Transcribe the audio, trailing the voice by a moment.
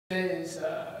Today is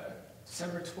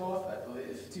December 12th, I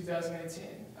believe, 2018.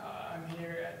 I'm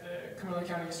here at the Cumberland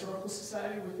County Historical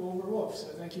Society with Wilbur Wolf, so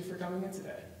thank you for coming in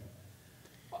today.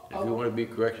 If you want to be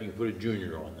correct, you can put a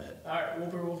junior on that. All right,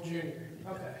 Wilbur Wolf Jr.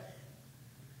 Okay.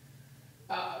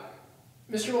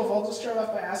 Mr. Wolf, I'll just start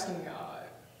off by asking,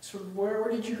 sort of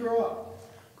where did you grow up?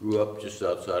 Grew up just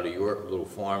outside of York, a little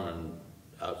farm and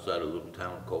outside a little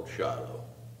town called Shiloh.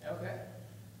 Okay.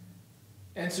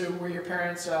 And so were your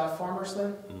parents farmers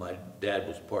then? My dad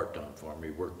was part-time farmer.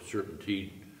 He worked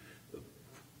certainty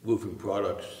roofing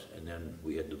products, and then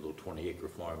we had the little 20-acre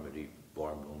farm that he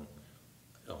farmed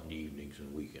on the evenings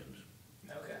and weekends.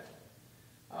 Okay.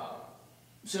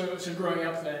 So growing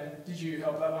up then, did you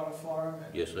help out on the farm?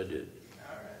 Yes, I did.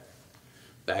 All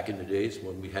right. Back in the days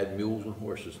when we had mules and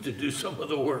horses to do some of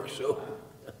the work, so.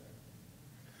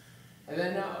 And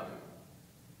then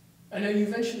I know you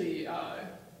eventually,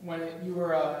 when you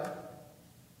were a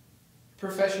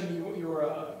profession, you were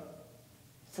a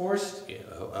forest? Yeah,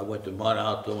 I went to Mont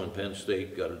Alto and Penn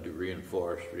State, got a degree in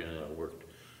forestry, and then I worked,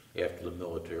 after the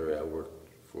military, I worked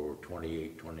for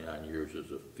 28, 29 years as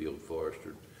a field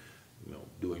forester, you know,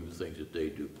 doing the things that they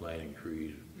do, planting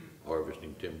trees,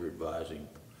 harvesting timber, advising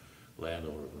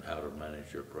landowners on how to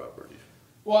manage their properties.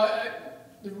 Well,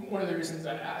 one of the reasons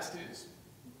I asked is,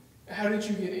 how did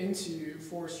you get into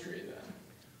forestry then?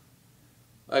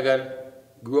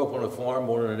 Grew up on a farm,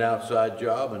 wanted an outside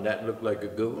job, and that looked like a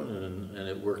good one, and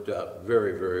it worked out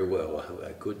very, very well.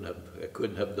 I couldn't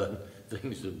have done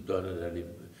things that done it any,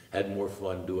 had more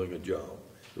fun doing a job.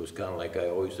 It was kind of like I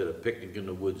always said, a picnic in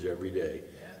the woods every day.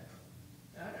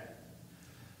 Yeah. All right.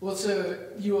 Well, so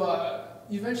you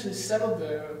eventually settled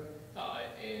though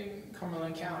in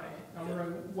Cumberland County. I'm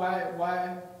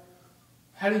wondering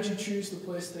how did you choose the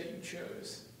place that you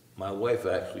chose? My wife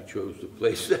actually chose the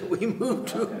place that we moved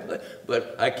to, okay.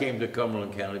 But I came to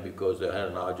Cumberland County because I had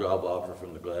an odd job offer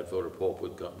from the Gladfelder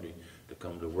Pulpwood Company to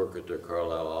come to work at their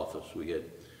Carlisle office.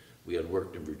 We had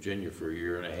worked in Virginia for a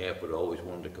year and a half, but always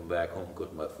wanted to come back home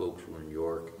because my folks were in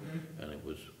York, and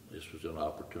this was an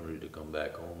opportunity to come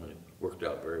back home, and it worked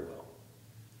out very well.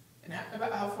 And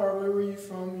about how far away were you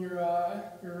from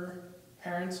your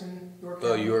parents in York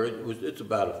County? It's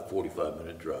about a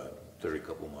 45-minute drive, 30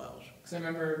 couple miles. Because I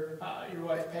remember your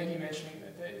wife Peggy mentioning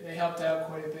that they helped out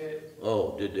quite a bit.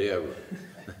 Oh, did they ever?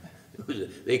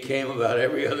 They came about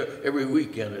every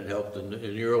weekend and helped in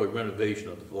the early renovation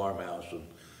of the farmhouse, and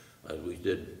as we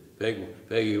did.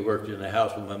 Peggy worked in the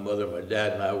house with my mother. My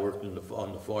dad and I worked on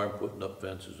the farm, putting up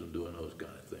fences and doing those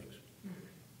kind of things.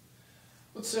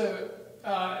 Well, so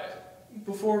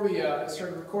before we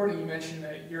started recording, you mentioned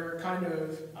that you're kind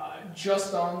of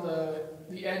just on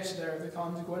the edge there of the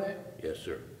Conodoguinet. Yes,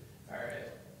 sir. All right.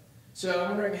 So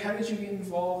I'm wondering, how did you get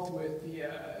involved with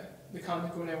the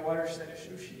Conodoguinet Watershed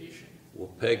Association? Well,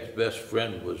 Peg's best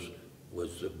friend was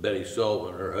Betty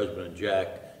Sullivan, her husband and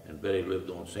Jack, and Betty lived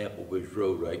on Sample Ridge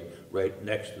Road, right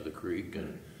next to the creek,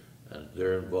 and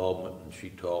their involvement, and she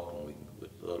talked, and we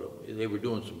thought they were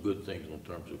doing some good things in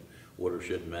terms of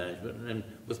watershed management. And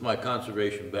with my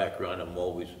conservation background, I'm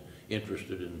always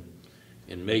interested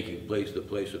in making the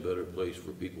place a better place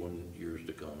for people in years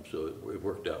to come. So it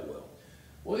worked out well.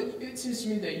 Well, it seems to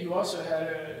me that you also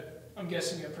had I'm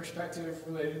guessing, a perspective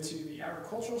related to the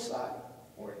agricultural side,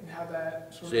 or how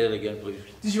that sort of... Say that again, please.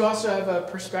 Did you also have a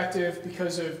perspective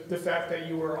because of the fact that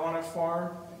you were on a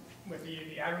farm with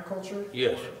the agriculture?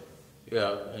 Yes.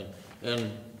 Yeah,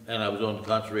 and I was on the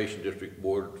Conservation District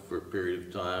Board for a period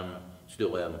of time,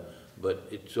 still am,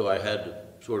 but so I had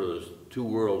sort of those two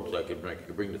worlds I could bring. I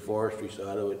could bring the forestry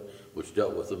side of it, which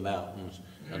dealt with the mountains,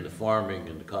 and the farming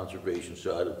and the conservation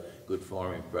side of good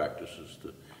farming practices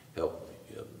to help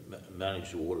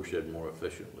manage the watershed more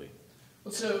efficiently.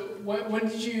 Well, so when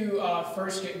did you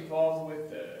first get involved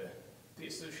with the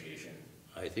association?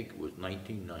 I think it was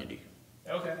 1990.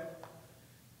 Okay.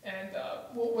 And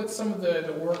what's some of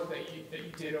the work that you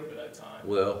did over that time?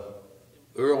 Well,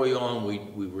 early on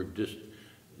we were just,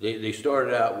 they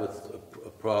started out with a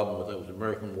problem with, it was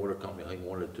American Water Company, I think,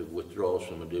 wanted to withdraw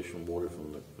some additional water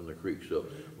from the creek, so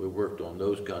we worked on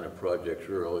those kind of projects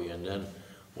early. And then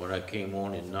when I came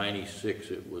on in '96,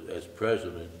 it was as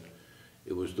president.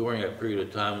 It was during that period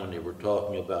of time when they were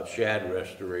talking about shad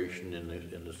restoration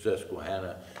in the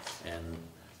Susquehanna, and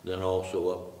then also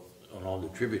up on all the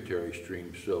tributary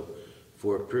streams. So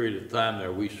for a period of time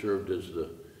there, we served as the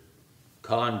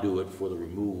conduit for the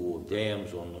removal of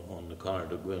dams on the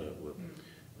Conodoguinet.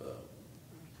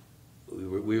 We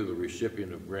were the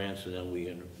recipient of grants, and then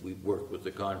we worked with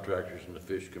the contractors and the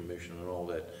Fish Commission and all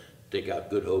that, take out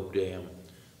Good Hope Dam,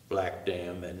 Black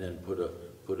Dam, and then put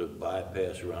a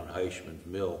bypass around Heishman's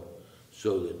Mill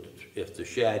so that if the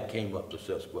shad came up the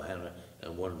Susquehanna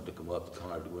and wanted to come up the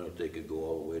Conodoguinet, they could go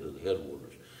all the way to the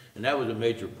headwaters. And that was a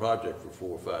major project for 4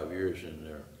 or 5 years in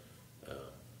there.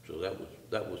 So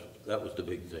that was the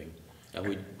big thing.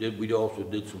 And we also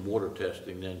did some water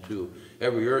testing then too.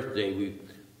 Every Earth Day,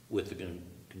 in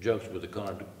conjunction with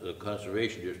the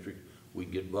Conservation District,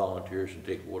 we'd get volunteers and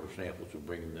take water samples and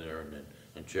bring them there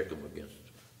and check them against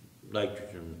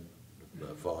nitrogen,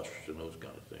 phosphorus, and those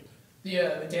kind of things.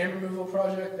 The dam removal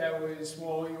project, that was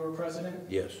while you were president?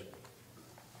 Yes.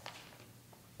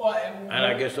 Well, and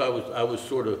I guess I was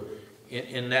sort of,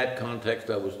 in that context,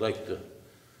 I was like the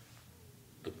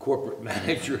corporate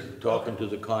manager talking to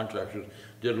the contractors.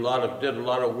 Did a lot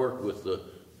of work with the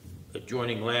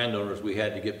adjoining landowners. We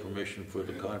had to get permission for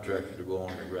the contractor to go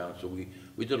on the ground. So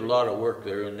we did a lot of work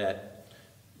there in that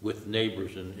with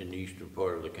neighbors in the eastern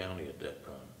part of the county at that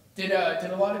time. Did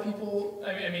a lot of people,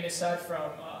 I mean aside from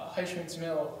Heisman's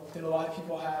Mill, did a lot of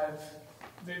people have,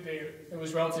 it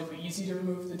was relatively easy to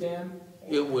remove the dam?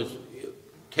 It was,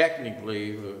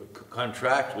 technically,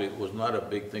 contractually, it was not a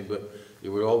big thing, but they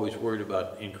were always worried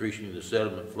about increasing the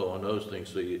sediment flow and those things,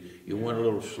 so you went a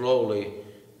little slowly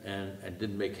and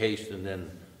didn't make haste, and then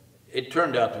it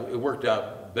worked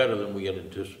out better than we had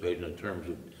anticipated in terms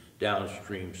of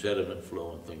downstream sediment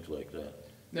flow and things like that.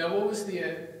 Now, what was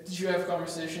did you have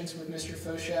conversations with Mr.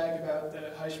 Foshag about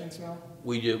the Heisman's Mill?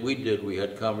 We did. We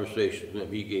had conversations with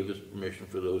him. He gave us permission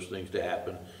for those things to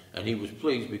happen, and he was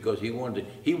pleased because he wanted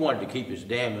to keep his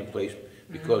dam in place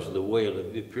because of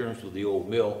the appearance of the old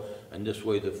mill, and this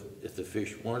way, if the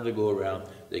fish wanted to go around,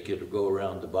 they could go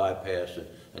around the bypass,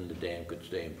 and the dam could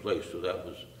stay in place. So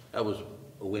that was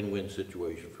a win-win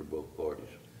situation for both parties.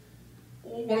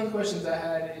 One of the questions I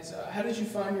had is, how did you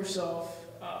find yourself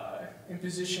in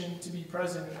position to be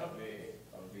president of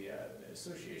the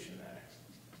association there?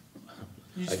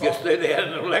 I guess they had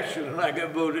an election and I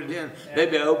got voted in. Yeah.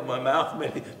 Maybe I opened my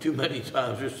mouth too many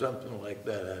times or something like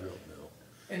that. I don't know.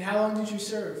 And how long did you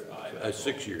serve?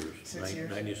 6 years. 6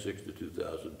 years. 96 to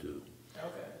 2002.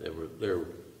 Okay.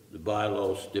 The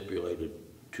bylaws stipulated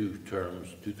 2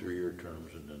 3-year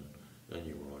terms, and then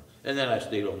you were on. And then I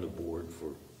stayed on the board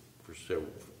for several,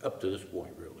 up to this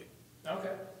point, really.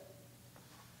 Okay.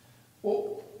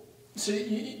 Well, so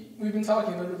we've been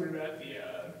talking a little bit about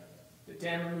the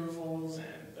dam removals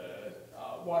and the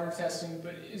water testing,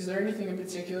 but is there anything in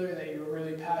particular that you're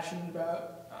really passionate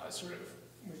about, sort of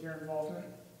with your involvement?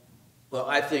 Well,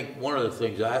 I think one of the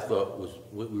things I thought was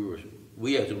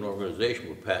we as an organization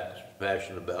were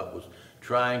passionate about was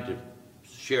trying to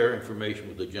share information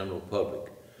with the general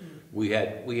public.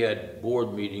 Mm-hmm. We had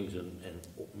board meetings and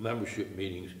membership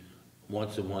meetings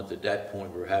once a month. At that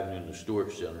point, we were having in the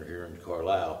Storage Center here in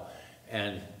Carlisle,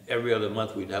 and every other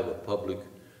month we'd have a public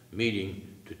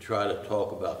meeting to try to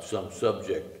talk about some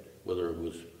subject, whether it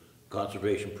was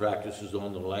conservation practices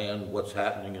on the land, what's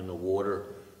happening in the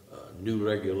water, new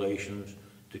regulations,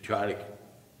 to try to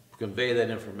convey that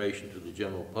information to the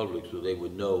general public so they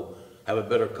would have a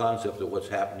better concept of what's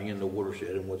happening in the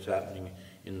watershed and what's happening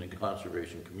in the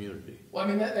conservation community. Well, I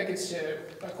mean, that gets to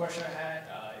a question I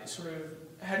had, sort of,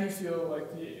 how do you feel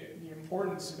like the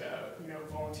importance about,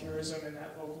 volunteerism and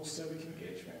that local civic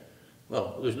engagement?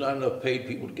 Well, there's not enough paid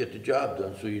people to get the job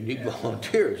done, so you need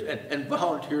volunteers. And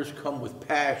volunteers come with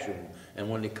passion, and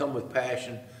when they come with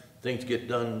passion, things get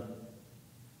done,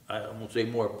 I won't say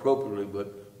more appropriately,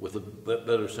 but with a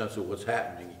better sense of what's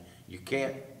happening. You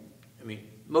can't,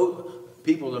 most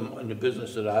people in the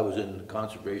business that I was in, the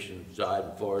conservation side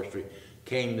and forestry,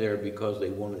 came there because they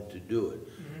wanted to do it.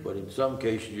 Mm-hmm. But in some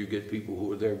cases, you get people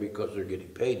who are there because they're getting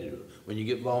paid to do it. When you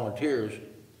get volunteers,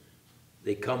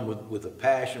 they come with a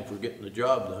passion for getting the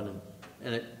job done,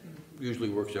 and it usually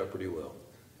works out pretty well.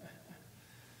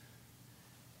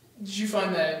 Did you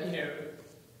find that,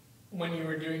 when you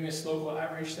were doing this local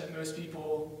outreach, that most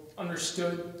people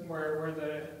understood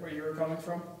where you were coming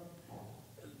from?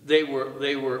 They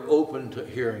were open to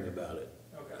hearing about it.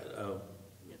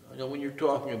 Okay. When you're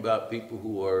talking about people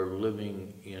who are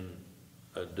living in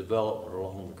a development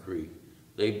along the creek,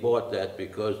 they bought that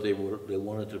because they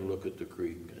wanted to look at the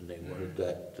creek and they wanted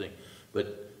that thing,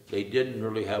 but they didn't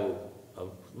really have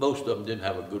most of them didn't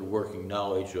have a good working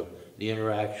knowledge of the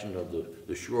interaction of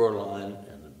the shoreline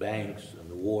and the banks and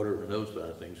the water and those kind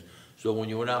of things. So when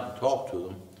you went out and talked to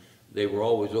them, they were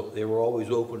always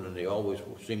open, and they always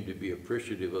seemed to be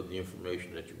appreciative of the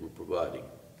information that you were providing.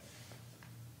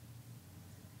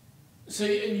 So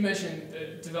you mentioned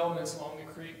the developments along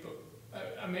the creek, but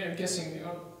I'm guessing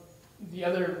the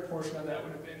other portion of that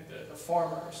would have been the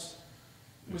farmers.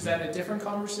 Was that a different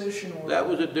conversation? Or? That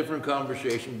was a different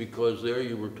conversation because there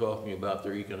you were talking about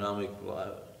their economic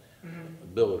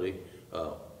ability.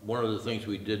 One of the things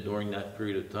we did during that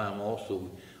period of time also,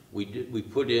 we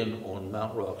put in on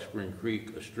Mount Rock Spring Creek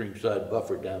a streamside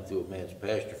buffer down through a man's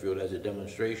pasture field as a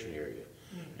demonstration area.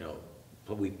 You know,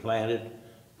 so we planted,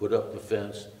 put up the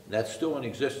fence. That's still in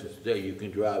existence today. You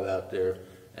can drive out there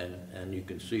and you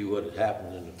can see what had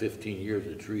happened in the 15 years.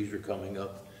 The trees are coming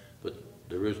up, but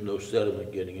there is no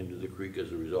sediment getting into the creek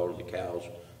as a result of the cows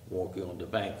walking on the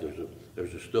bank.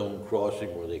 There's a stone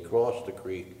crossing where they cross the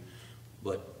creek,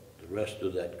 but the rest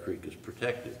of that creek is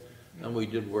protected. And we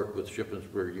did work with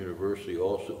Shippensburg University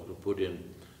also to put in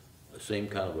the same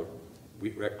kind of a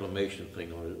reclamation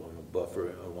thing on a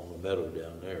buffer along the meadow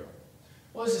down there.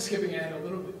 Well, I was just skipping ahead a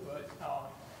little bit, but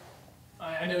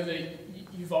I know that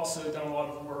you've also done a lot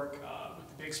of work with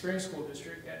the Big Spring School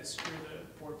District as you're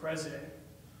the board president,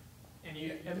 and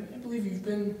I believe you've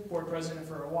been board president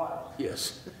for a while.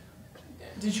 Yes.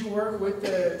 Did you work with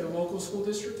the local school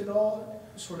district at all?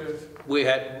 Sort of. We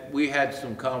had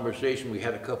some conversation. We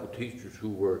had a couple teachers who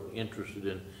were interested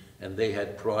in, and they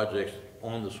had projects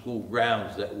on the school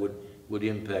grounds that would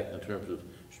impact in terms of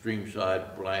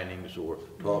streamside plantings or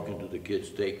talking to the kids,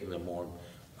 taking them on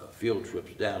field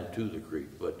trips down to the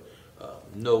creek, but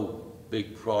no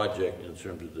big project in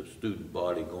terms of the student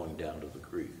body going down to the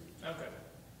creek. Okay.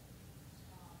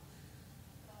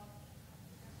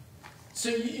 So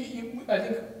I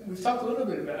think we've talked a little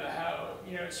bit about how,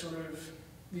 sort of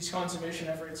these conservation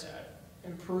efforts have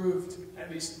improved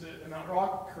at least the Mount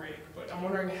Rock Creek, but I'm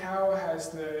wondering how has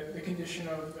the condition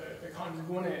of the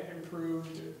Conodoguinet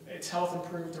improved, its health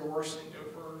improved or worsened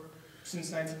over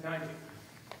since 1990?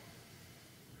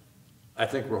 I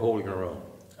think we're holding our own.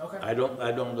 Okay. I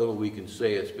don't know if we can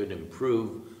say it's been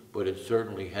improved, but it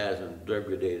certainly hasn't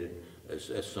degraded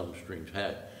as some streams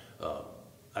had.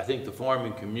 I think the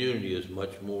farming community is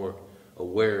much more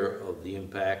aware of the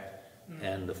impact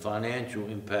and the financial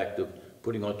impact of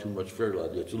putting on too much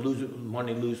fertilizer. It's a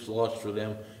money loss for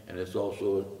them, and it's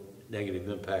also a negative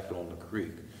impact on the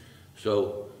creek.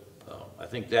 So I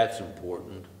think that's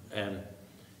important. And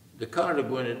the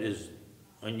Conodoguinet is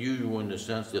unusual in the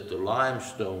sense that the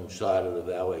limestone side of the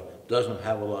valley doesn't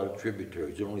have a lot of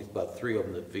tributaries. There are only about 3 of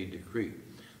them that feed the creek.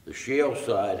 The shale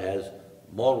side has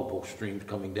multiple streams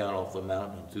coming down off the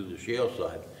mountain through the shale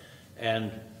side.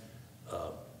 And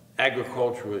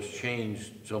agriculture has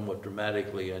changed somewhat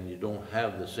dramatically, and you don't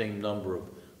have the same number of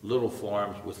little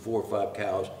farms with 4 or 5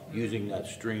 cows using that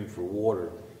stream for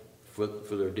water, for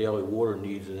their daily water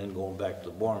needs, and then going back to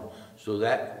the barn. So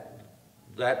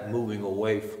that moving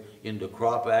away into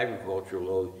crop agriculture,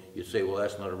 although you say, well,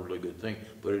 that's not a really good thing,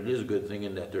 but it is a good thing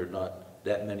in that there are not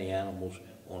that many animals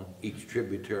on each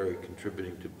tributary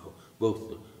contributing to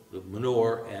both the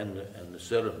manure and the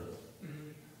sediment.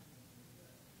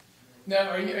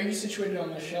 Now, are you situated on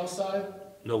the shale side?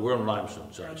 No, we're on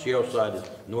limestone side. Shale side is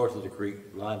north of the creek.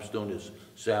 Limestone is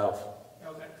south.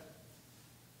 Okay.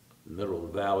 The middle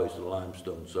of the valley is the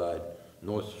limestone side.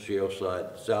 North is shale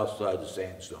side. South side is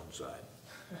sandstone side.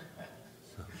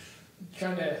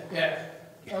 Trying to, yeah.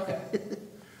 Okay.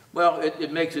 Well,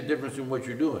 it makes a difference in what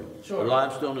you're doing. Sure. The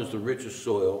limestone is the richest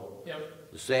soil.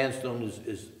 Yep. The sandstone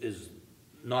is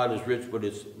not as rich, but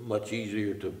it's much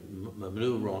easier to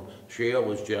maneuver on.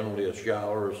 Shale is generally a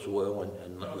shallower soil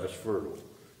and less fertile,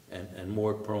 and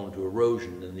more prone to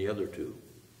erosion than the other two.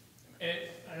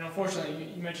 And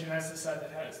unfortunately, you mentioned that's the side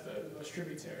that has the most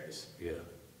tributaries. Yeah.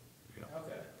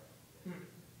 Okay.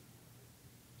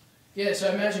 Yeah, so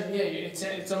I imagine,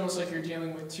 it's almost like you're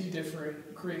dealing with 2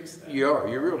 different creeks then. You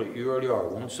really are.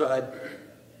 One side,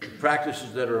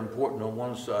 practices that are important on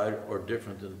one side are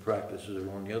different than the practices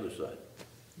that are on the other side.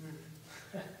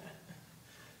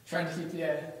 Trying to keep,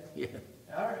 Yeah.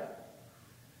 All right.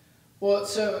 Well,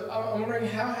 so I'm wondering,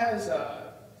 how has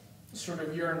sort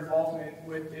of your involvement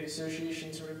with the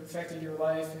association sort of affected your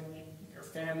life and your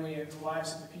family and the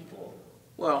lives of the people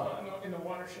in the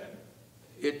watershed?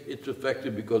 It's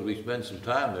affected because we spend some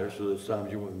time there, so there's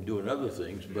times you're doing other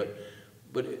things.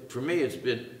 But for me,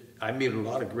 I meet a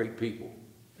lot of great people.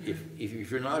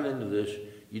 If you're not into this,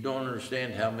 you don't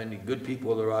understand how many good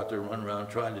people there are out there running around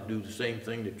trying to do the same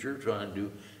thing that you're trying to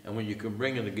do. And when you can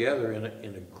bring them together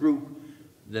in a group,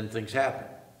 then things happen.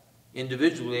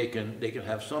 Individually, they can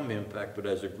have some impact, but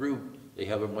as a group, they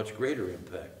have a much greater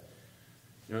impact.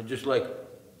 Just like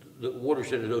the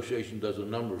Watershed Association does a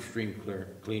number of stream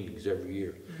cleanings every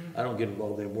year. I don't get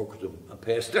involved anymore because I'm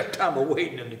past that time of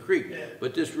wading in the creek. Yeah.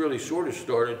 But this really sort of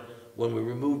started when we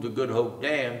removed the Good Hope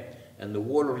Dam and the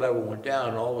water level went down,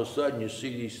 and all of a sudden you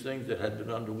see these things that had been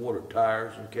underwater,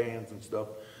 tires and cans and stuff.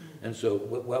 And so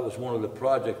that was one of the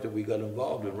projects that we got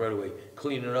involved in right away,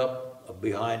 cleaning up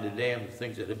behind the dam, the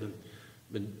things that had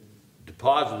been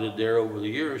deposited there over the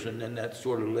years, and then that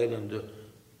sort of led into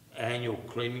annual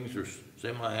cleanings or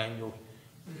semi-annual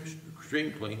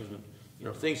stream cleanings, and, you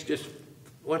know, things just,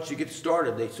 once you get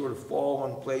started, they sort of fall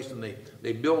in place and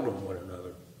they build on one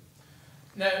another.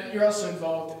 Now, you're also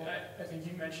involved, I think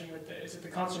you mentioned with is it the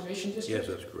Conservation District?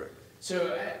 Yes, that's correct.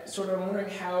 So, sort of, I'm wondering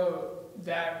how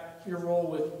your role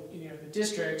with, you know, the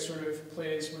district sort of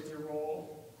plays with your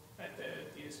role at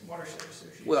these watershed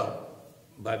associations. Well,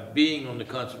 by being on the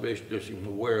Conservation District, I'm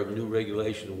aware of new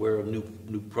regulations, aware of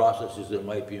new processes that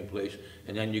might be in place,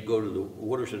 and then you go to the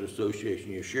Watershed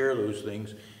Association, you share those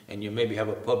things, and you maybe have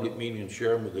a public meeting and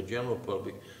share them with the general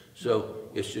public. So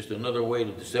it's just another way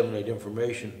to disseminate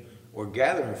information or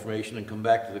gather information and come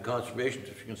back to the Conservation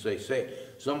District and say,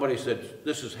 somebody said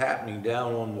this is happening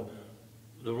down on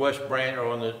the West Branch or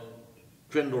on the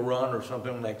Trindle Run or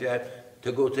something like that,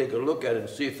 to go take a look at it and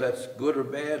see if that's good or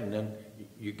bad, and then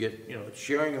you get, you know,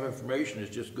 sharing of information is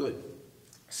just good.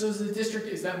 So is the district,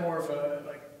 is that more of a,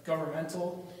 like,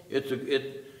 governmental?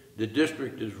 The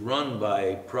district is run by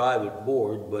a private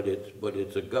board, but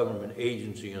it's a government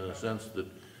agency in the sense that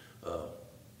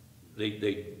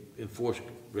they enforce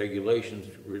regulations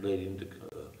relating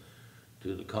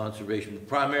to the conservation.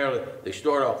 Primarily, they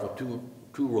start off with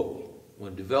two roles.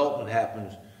 When development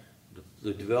happens,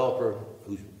 the developer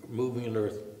who's moving an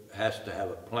earth has to have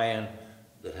a plan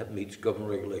that meets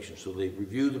government regulations. So they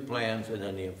review the plans and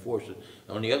then they enforce it.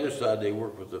 On the other side, they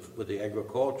work with the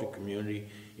agricultural community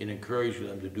in encouraging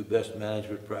them to do best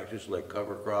management practices like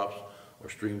cover crops or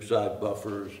streamside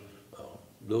buffers,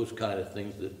 those kind of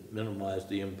things that minimize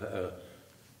the impact,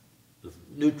 the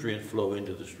nutrient flow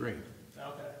into the stream.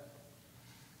 Okay.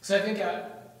 So I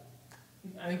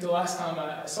think the last time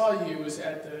I saw you was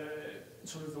at the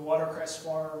sort of the Watercress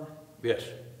Farm. Yes.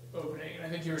 Opening, and I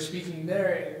think you were speaking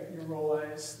there in your role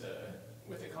as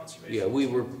with the conservation. Yeah, we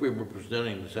were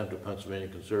presenting the Central Pennsylvania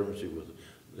Conservancy with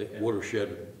the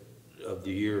Watershed of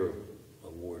the Year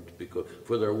award because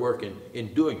for their work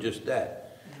in doing just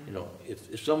that. You know,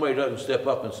 if somebody doesn't step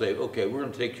up and say, okay, we're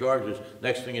going to take charges,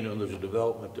 next thing you know, there's a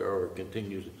development there or it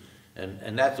continues,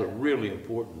 and that's a really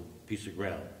important piece of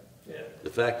ground. Yeah. The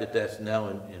fact that that's now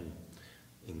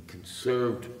in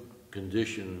conserved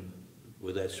condition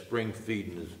with that spring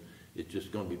feeding it's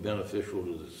just going to be beneficial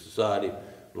to the society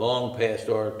long past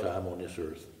our time on this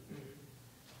earth.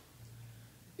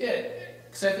 Yeah,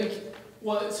 because I think,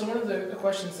 so one of the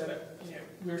questions that, you know,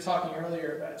 we were talking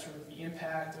earlier about sort of the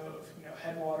impact of, you know,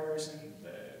 headwaters and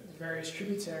the various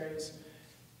tributaries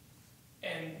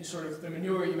and sort of the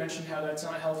manure, you mentioned how that's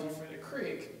not healthy for the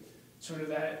creek, sort of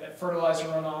that fertilizer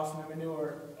runoff and the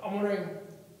manure. I'm wondering,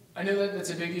 I know that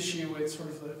that's a big issue with sort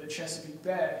of the Chesapeake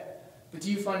Bay, but do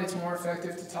you find it's more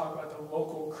effective to talk about the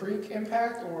local creek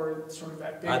impact or sort of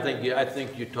that bigger? I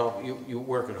think you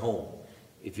work at home.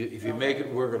 If you make it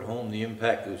work at home, the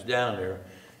impact goes down there.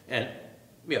 And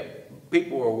yeah,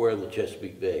 people are aware of the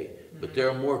Chesapeake Bay, but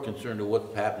they're more concerned with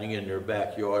what's happening in their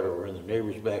backyard or in the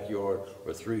neighbor's backyard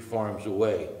or 3 farms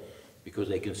away, because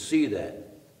they can see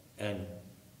that. And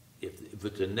if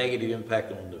it's a negative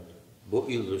impact on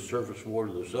either the surface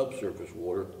water or the subsurface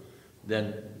water,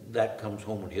 then that comes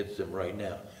home and hits them right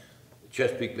now.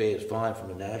 Chesapeake Bay is fine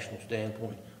from a national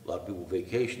standpoint. A lot of people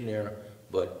vacation there,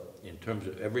 but in terms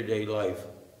of everyday life,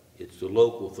 it's the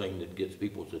local thing that gets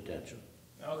people's attention.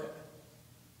 Okay.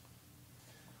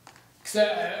 Because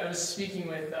I was speaking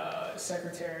with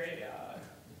Secretary,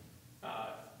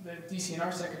 the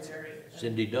DCNR Secretary.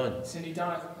 Cindy Dunn.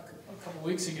 A couple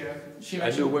weeks ago.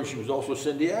 I knew when she was also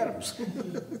Cindy Adams,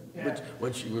 yeah.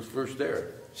 when she was first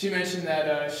there. She mentioned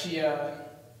that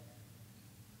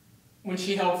when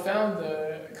she helped found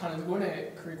the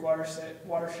Conodoguinet Creek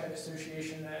Watershed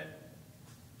Association, that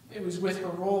it was with her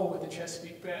role with the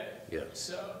Chesapeake Bay. Yeah.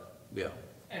 So. Yeah.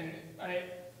 And I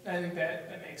think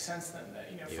that makes sense then,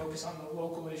 that, you know, focus on the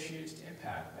local issues to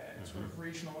impact that sort of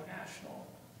regional and national.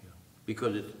 Yeah.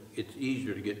 Because it's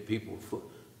easier to get people from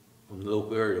the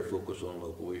local area to focus on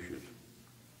local issues.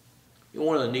 You know,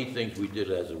 one of the neat things we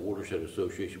did as a Watershed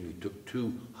Association, we took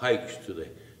 2 hikes to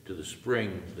the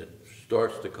spring that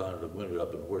starts the Conodoguinet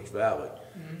up in Horse Valley,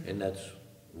 and that's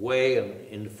way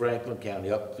into Franklin County,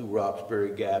 up through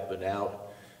Roxbury Gap and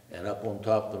out, and up on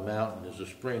top of the mountain is a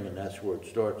spring, and that's where it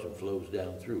starts and flows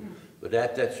down through. But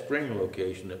at that spring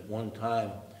location, at one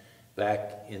time,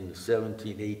 back in the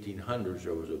 1800s,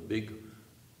 there was a big,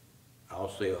 I'll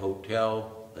say a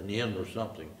hotel, an inn or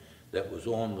something, that was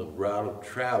on the route of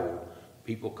travel,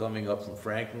 people coming up from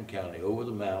Franklin County over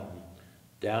the mountain,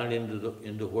 down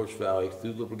into Horse Valley,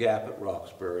 through the gap at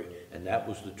Roxbury, and that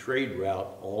was the trade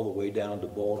route all the way down to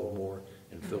Baltimore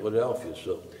and Philadelphia.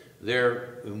 So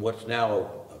they're in what's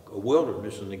now a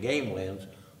wilderness in the game lands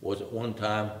was at one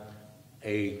time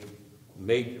a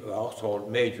major, I'll call it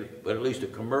major, but at least a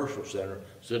commercial center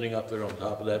sitting up there on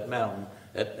top of that mountain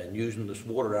and using this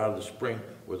water out of the spring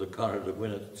where the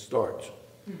Conodoguinet starts.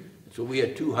 So we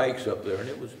had 2 hikes up there, and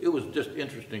it was just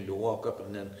interesting to walk up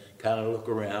and then kind of look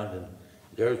around, and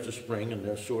there's the spring, and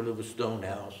there's sort of a stone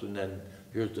house, and then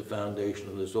here's the foundation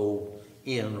of this old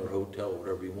inn or hotel,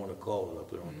 whatever you want to call it,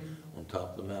 up there on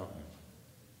top of the mountain.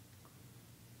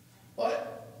 Well,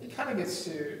 it kind of gets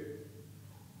to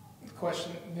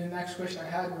the next question I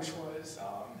had, which was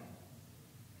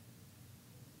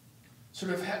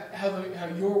sort of how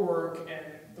your work and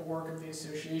the work of the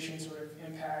association sort of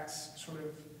impacts sort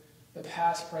of the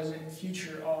past, present, and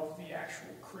future of the actual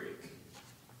creek.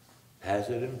 Has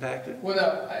it impacted? Well,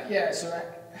 no, yeah, so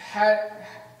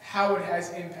how it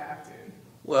has impacted.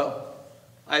 Well,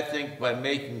 I think by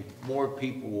making more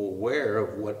people aware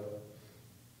of what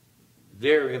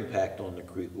their impact on the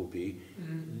creek will be,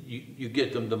 you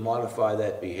get them to modify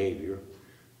that behavior,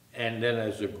 and then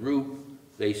as a group,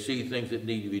 they see things that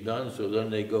need to be done, so then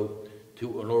they go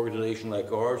to an organization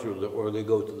like ours, or they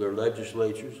go to their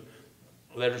legislators,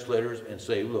 and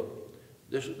say, look,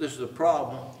 this is a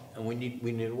problem, and we need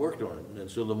to work on it. And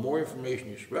so the more information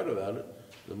you spread about it,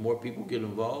 the more people get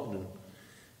involved, and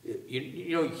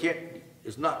you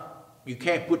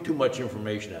can't put too much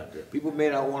information out there. People may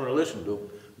not want to listen to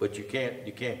it, but you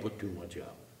can't put too much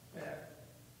out. Yeah.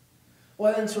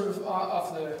 Well, then sort of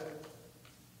off the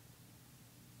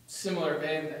similar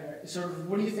vein there, sort of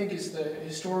what do you think is the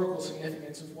historical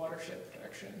significance of watershed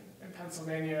protection in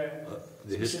Pennsylvania?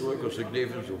 The historical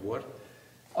significance of what?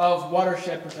 Of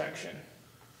watershed protection.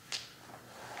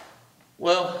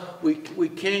 Well, we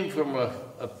came from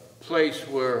a place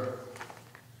where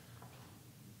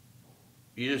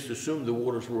you just assumed the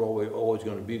waters were always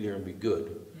going to be there and be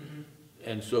good.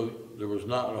 And so there was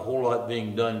not a whole lot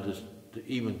being done to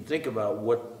even think about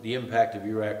what the impact of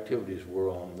your activities were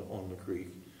on the creek,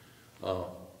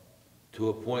 to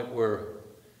a point where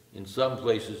in some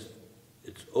places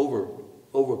it's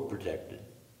overprotected.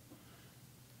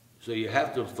 So you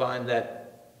have to find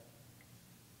that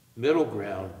middle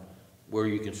ground where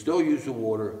you can still use the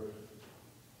water,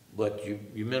 but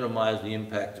you minimize the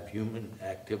impact of human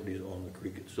activities on the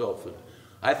creek itself. And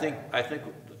I think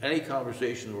any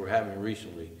conversation we're having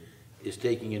recently is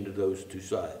taking into those 2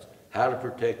 sides. How to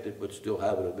protect it, but still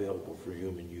have it available for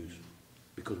human use.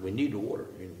 Because we need the water.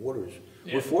 I mean, water is,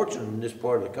 we're fortunate in this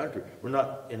part of the country. We're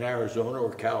not in Arizona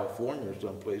or California or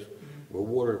someplace where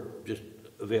water just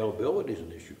availability is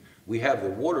an issue. We have the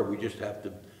water, we just have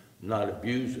to not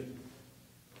abuse it.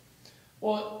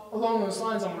 Well, along those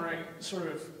lines, I'm wondering sort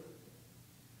of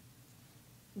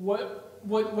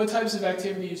what types of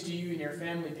activities do you and your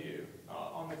family do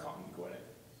on the Conodoguinet?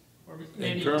 Or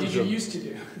maybe did you used to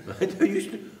do?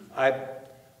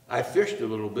 I fished a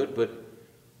little bit, but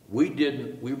we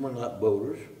were not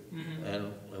boaters,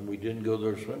 and we didn't go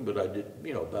there to swim, but I did,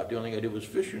 about the only thing I did was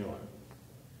fishing on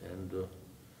it.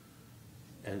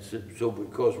 And so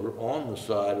because we're on the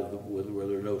side of where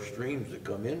there are no streams that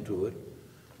come into it,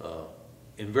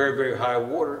 in very, very high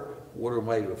water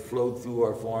might have flowed through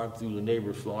our farm, through the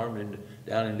neighbor's farm, and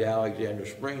down into Alexander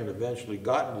Spring, and eventually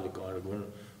got into the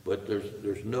Conodoguinet, but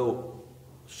there's no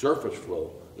surface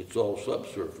flow, it's all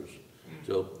subsurface.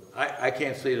 So I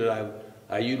can't say that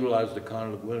I utilize the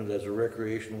Conodoguinet as a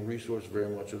recreational resource very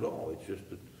much at all. It's just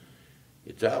that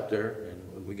it's out there,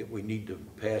 and we need to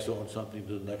pass on something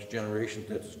to the next generation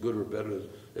that's as good or better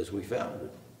as we found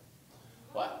it.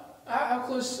 Well, how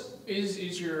close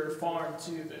is your farm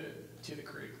to the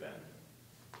creek then?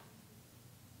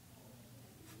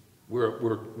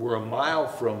 We're a mile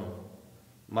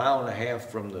and a half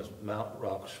from the Mount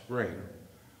Rock Spring,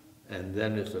 and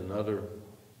then it's another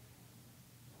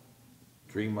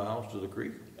 3 miles to the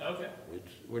creek. Okay.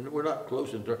 We're not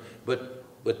close in terms,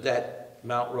 but that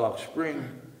Mount Rock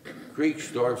Spring creek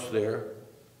starts there,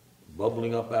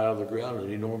 bubbling up out of the ground,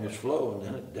 an enormous flow,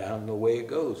 and then down the way it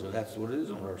goes, and that's what it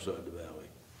is on our side of the valley.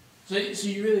 So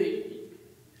you really,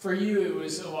 for you, it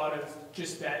was a lot of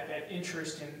just that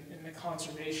interest in the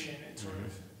conservation and sort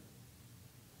of,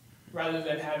 rather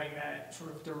than having that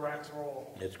sort of direct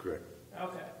role. That's correct.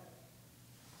 Okay.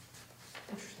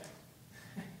 Interesting.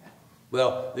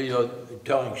 Well,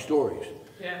 telling stories.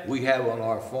 Yeah. We have on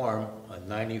our farm a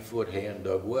 90-foot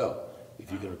hand-dug well.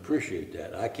 If you can appreciate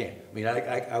that, I can't. I mean,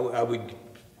 I would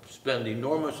spend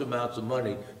enormous amounts of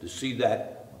money to see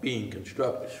that being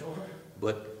constructed. Sure.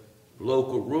 But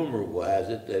local rumor has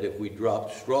it that if we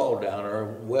dropped straw down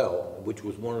our well, which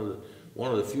was one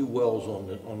of the few wells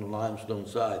on the limestone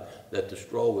side, that the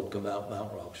straw would come out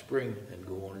Mount Rock Spring and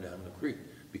go on down the creek,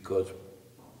 because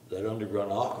that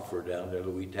underground aquifer down there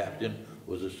that we tapped in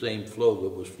was the same flow that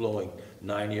was flowing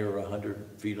 90 or 100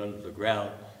 feet under the ground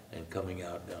and coming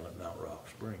out down at Mount Rock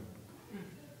Spring.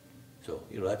 So,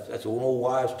 you know, that's an old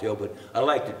wives' tale, but I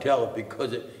like to tell it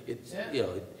because it's you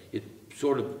know, it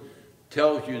sort of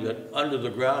tells you that under the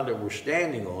ground that we're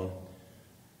standing on,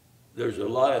 there's a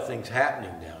lot of things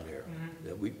happening down there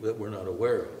that we're not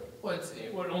aware of. Well,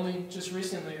 only just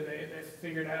recently they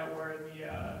figured out where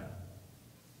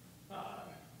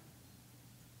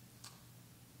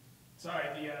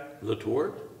the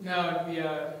Torrid?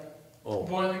 No,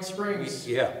 Boiling Springs.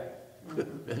 Yeah,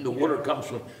 and the water comes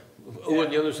from on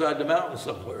the other side of the mountain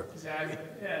somewhere. Exactly.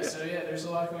 Yeah. So there's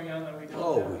a lot going on that we don't know.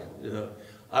 Oh, you know,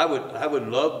 I would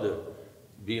love to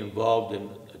be involved in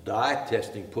dye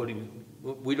testing.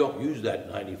 We don't use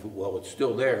that 90-foot well. It's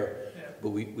still there, but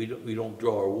we don't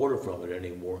draw our water from it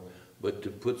anymore. But to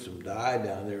put some dye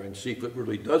down there and see if it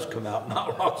really does come out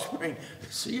Mount Rock Spring,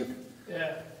 see if.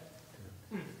 Yeah.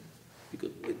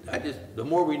 Because the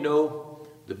more we know,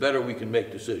 the better we can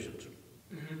make decisions.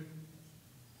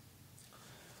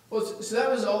 Well, so that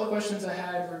was all the questions I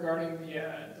had regarding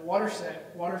the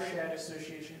Watershed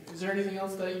Association. Is there anything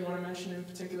else that you want to mention in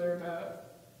particular about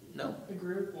the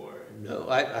group? Or no,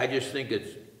 I just think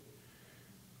it's,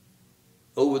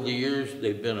 over the years,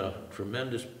 they've been a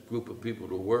tremendous group of people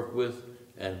to work with,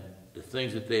 and the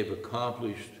things that they've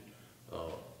accomplished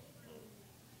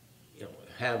you know,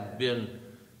 have been,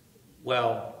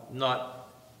 well, not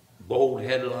bold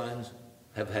headlines,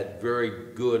 have had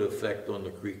very good effect on the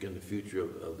creek and the future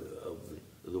of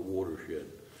the watershed.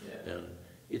 Yeah. And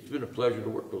it's been a pleasure to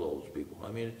work with all those people.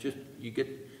 I mean, it's just, you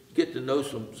get to know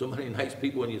so many nice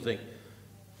people, and you think,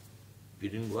 if you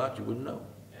didn't go out, you wouldn't know.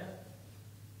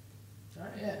 Yeah. All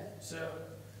right, yeah. So,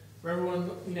 for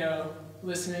everyone, you know,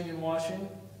 listening and watching,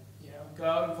 you know, go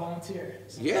out and volunteer.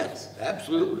 Sometimes. Yes,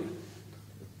 absolutely.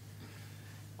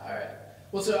 All right.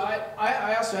 Well, so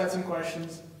I also had some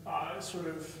questions, sort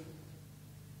of,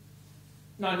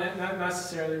 not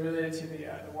necessarily related to the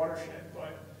watershed,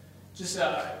 but just,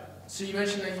 so you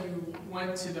mentioned that you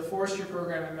went to the forestry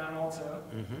program at Mount Alto.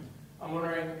 I'm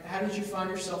wondering, how did you find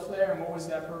yourself there, and what was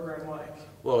that program like?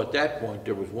 Well, at that point,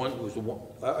 there was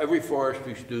every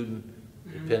forestry student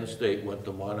at Penn State went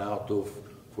to Mount Alto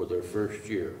for their first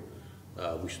year.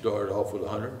 We started off with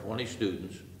 120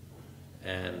 students,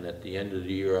 and at the end of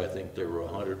the year, I think there were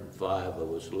 105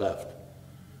 of us left.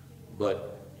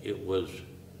 But it was,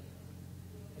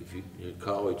 if you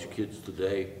college kids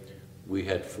today, we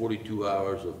had 42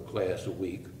 hours of class a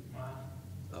week.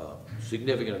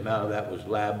 Significant amount of that was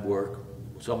lab work.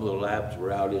 Some of the labs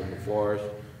were out in the forest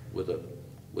with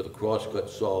a crosscut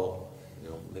saw, you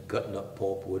know, cutting up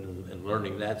pulpwood and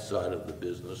learning that side of the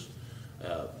business.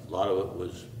 A lot of it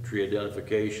was tree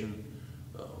identification,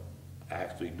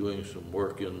 actually doing some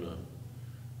work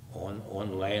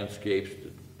on landscapes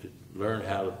to learn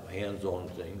how to hands-on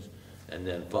things, and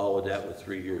then followed that with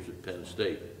 3 years at Penn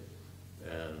State,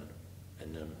 and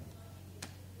then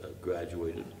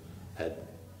graduated.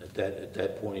 At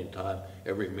that point in time,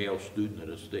 every male student at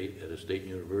a state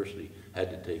university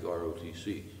had to take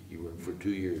ROTC. You were for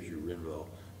 2 years. You were involved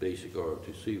basic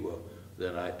ROTC. Well,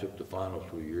 then I took the final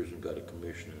 3 years and got a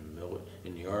commission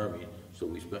in the Army. So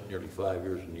we spent nearly 5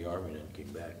 years in the Army, and then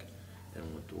came back and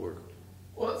went to work.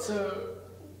 Well, so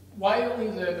why only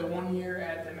the 1 year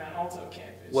at the Mount Alto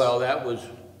campus? Well, that was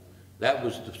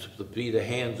to be the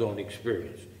hands-on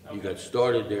experience. Okay. You got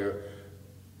started there.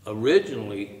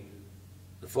 Originally,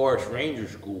 the Forest Ranger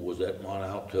School was at Mount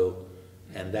Alto,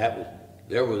 and that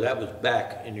was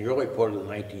back in the early part of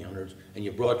the 1900s. And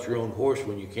you brought your own horse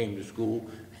when you came to school,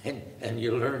 and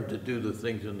you learned to do the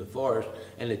things in the forest,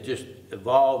 and it just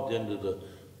evolved into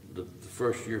the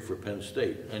first year for Penn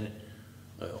State. And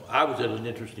I was at an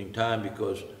interesting time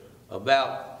because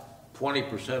about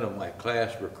 20% of my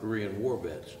class were Korean War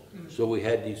vets. So we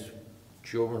had these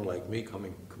children like me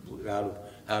coming out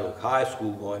of high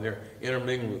school, going there,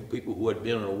 intermingling with people who had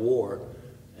been in a war,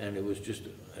 and it was just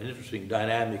an interesting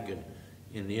dynamic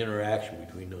in the interaction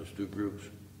between those two groups.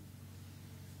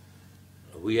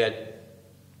 We had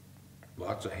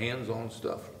lots of hands-on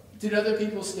stuff. Did other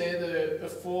people stay the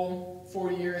full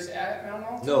 4 years at Mount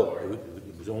Alto? No,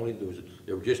 it was only,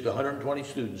 there were just 120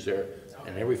 students there, okay.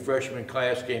 And every freshman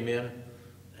class came in,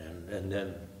 and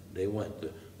then they went.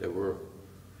 There were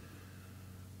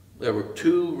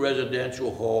 2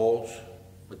 residential halls,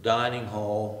 a dining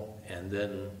hall, and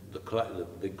then the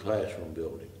big classroom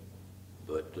building.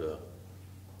 But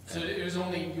so it was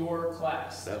only your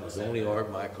class. That was only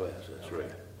my class. That's okay.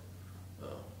 Right.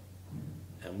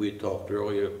 And we had talked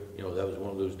earlier. You know, that was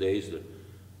one of those days that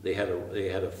they had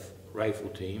a rifle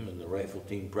team, and the rifle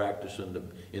team practiced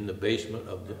in the basement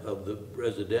of the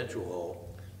residential hall.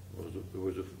 There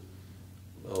was a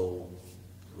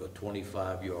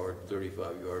 25-yard,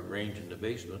 35-yard range in the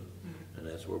basement, and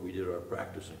that's where we did our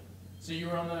practicing. So you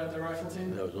were on the rifle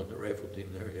team? I was on the rifle team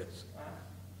there, yes.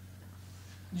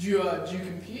 Did you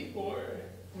compete, or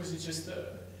was it just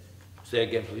the... Say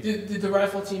again, please. Did the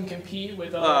rifle team compete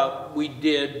with other... We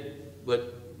did,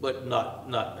 but not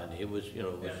many. It was, you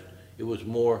know, it was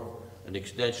more an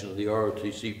extension of the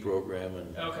ROTC program,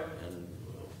 and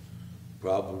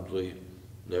probably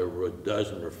there were a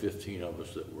dozen or 15 of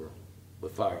us that were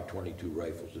firing 22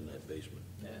 rifles in that basement.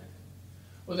 Yeah.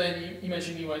 Well, then you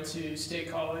mentioned you went to State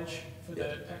College for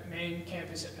the main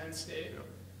campus at Penn State,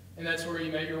 and that's where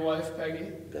you met your wife,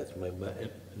 Peggy. That's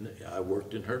I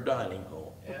worked in her dining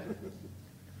hall. Yeah.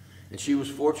 And she was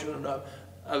fortunate enough.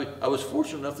 I was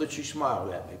fortunate enough that she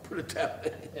smiled at me. Put it that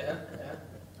way. Yeah.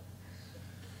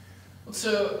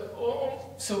 So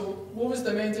what was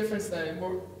the main difference then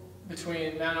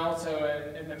between Mount Alto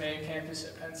and the main campus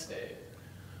at Penn State?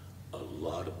 A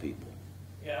lot of people.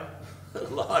 Yeah. A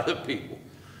lot of people.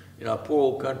 You know, a poor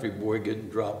old country boy getting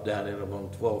dropped down in among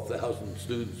 12,000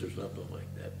 students or something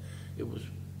like that. It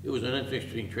was an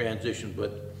interesting transition,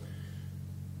 but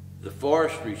the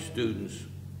forestry students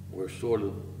were sort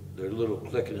of their little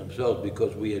clique in themselves,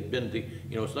 because we had been to,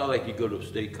 you know, it's not like you go to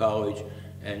State College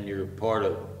and you're part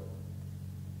of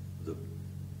the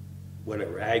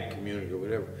whatever ag community or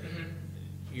whatever.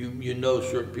 You know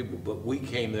certain people, but we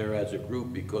came there as a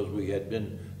group because we had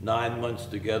been 9 months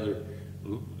together,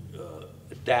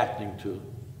 adapting to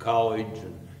college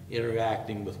and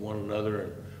interacting with one another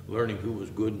and learning who was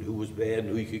good and who was bad and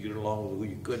who you could get along with,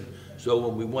 who you couldn't. So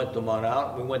when we went to Mount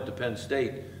Alto, we went to Penn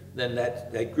State, then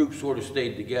that group sort of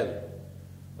stayed together,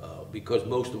 because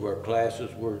most of our classes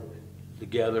were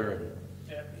together,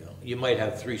 and you know, you might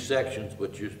have 3 sections,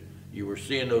 but you were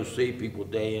seeing those same people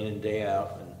day in and day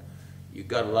out, and you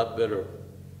got a lot better,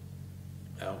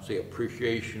 I don't say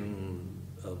appreciation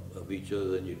of each other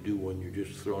than you do when you're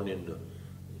just thrown into,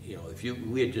 you know,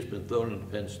 we had just been thrown into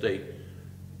Penn State,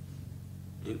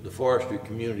 the forestry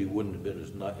community wouldn't have been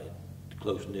as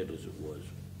close-knit as it was.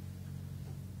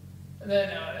 And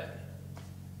then,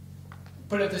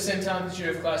 but at the same time, did you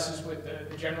have classes with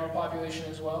the general population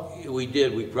as well? We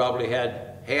did. We probably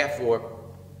had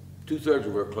two-thirds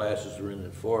of our classes were in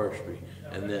the forestry,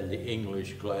 and then the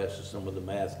English classes, some of the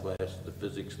math classes, the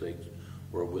physics things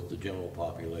were with the general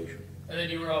population. And then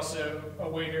you were also a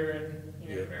waiter in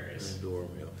various... in the dorm,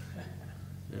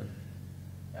 yeah.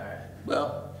 All right.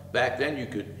 Well, back then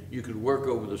you could work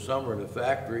over the summer in a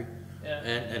factory,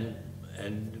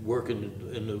 and work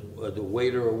in the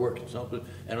waiter or work at something,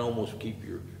 and almost keep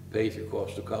your pay through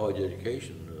cost of college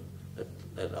education.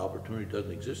 That opportunity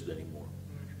doesn't exist anymore.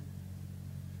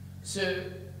 So,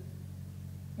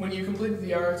 when you completed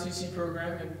the ROTC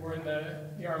program and were in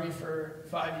the Army for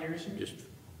 5 years,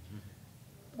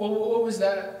 what was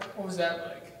that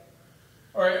like?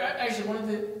 Or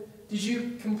actually, did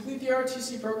you complete the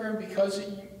ROTC program because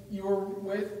you were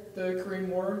with the Korean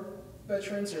War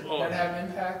veterans, or did that have an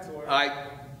impact? Or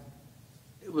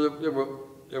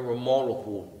there were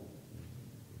multiple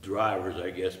drivers, I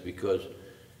guess, because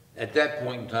at that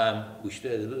point in time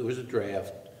it was a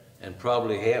draft, and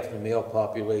probably half the male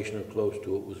population or close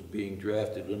to it was being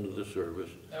drafted into the service.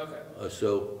 Okay.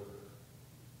 So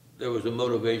there was a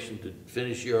motivation to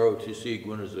finish your ROTC,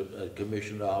 go in as a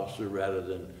commissioned officer rather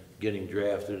than getting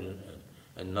drafted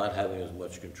and not having as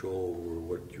much control over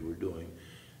what you were doing.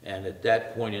 And at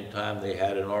that point in time, they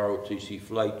had an ROTC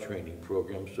flight training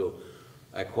program, so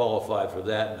I qualified for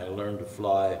that, and I learned to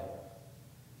fly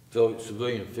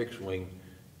civilian fixed wing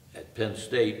at Penn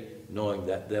State, knowing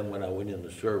that then when I went in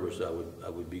the service, I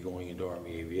would be going into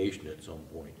Army aviation at some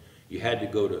point. You had to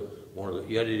go to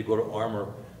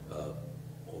armor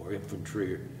or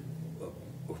infantry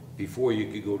before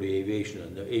you could go to aviation,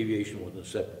 and the aviation was a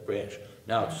separate branch.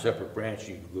 Now it's a separate branch.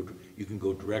 You can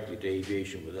go directly to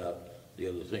aviation without the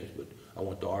other things, but I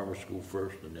went to armor school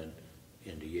first and then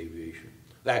into aviation.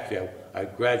 Actually, I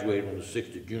graduated on the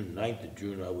 6th of June. 9th of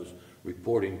June, I was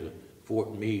reporting to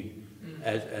Fort Meade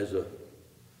as a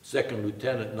second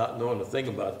lieutenant, not knowing a thing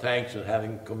about tanks and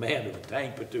having command of a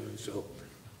tank platoon. So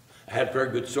I had a very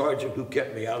good sergeant who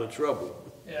kept me out of trouble.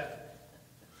 Yeah.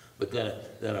 But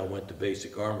then I went to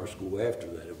basic armor school after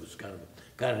that. It was kind of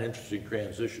an interesting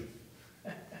transition.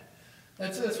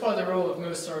 That's probably the role of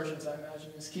most sergeants, I imagine,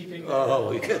 is keeping...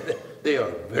 Oh, yeah, they are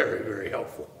very, very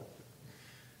helpful.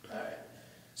 All right.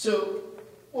 So,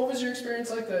 what was your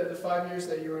experience like the 5 years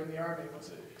that you were in the Army? Was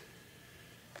it?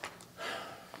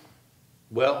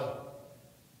 Well,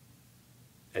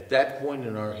 at that point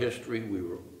in our history,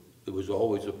 it was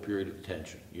always a period of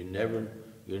tension. You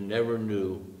never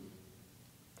knew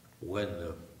when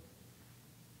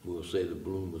we'll say the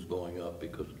balloon was going up,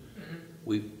 because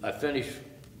I finished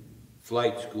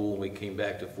flight school and we came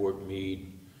back to Fort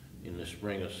Meade in the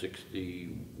spring of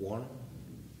 '61,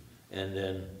 and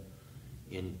then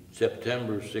in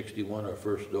September of '61 our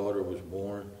first daughter was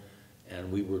born,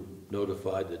 and we were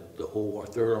notified that our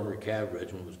 3rd Armored Cavalry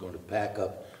Regiment was going to pack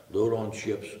up, load on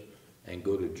ships, and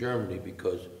go to Germany,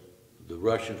 because the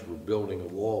Russians were building a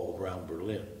wall around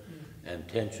Berlin, and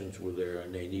tensions were there,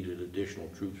 and they needed additional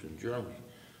troops in Germany.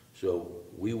 So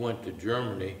we went to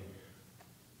Germany,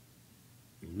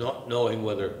 not knowing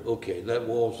whether, okay, that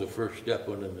wall's the first step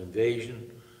on an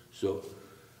invasion. So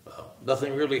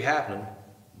nothing really happened,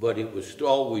 but it was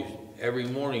always, every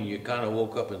morning you kind of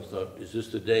woke up and thought, is this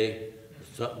the day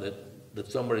that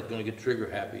somebody's going to get trigger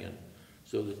happy? And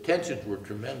so the tensions were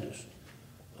tremendous.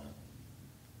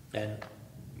 And,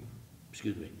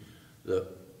 excuse me, the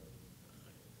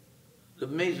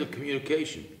means of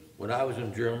communication. When I was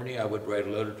in Germany, I would write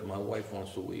a letter to my wife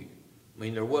once a week. I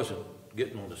mean, there wasn't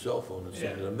getting on the cell phone and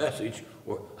sending a message,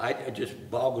 or it just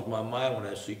boggles my mind when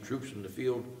I see troops in the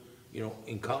field, you know,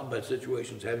 in combat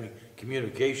situations, having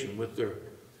communication with their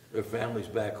families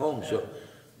back home. So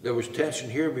there was tension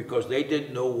here because they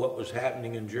didn't know what was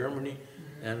happening in Germany,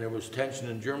 and there was tension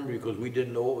in Germany because we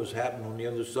didn't know what was happening on the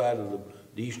other side of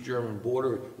the East German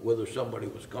border, whether somebody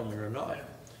was coming or not.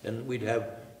 And you'd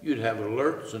have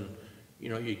alerts, and you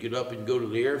know, you get up and go to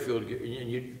the airfield,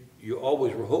 and you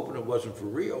always were hoping it wasn't for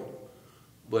real.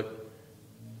 But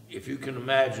if you can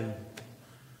imagine,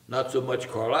 not so much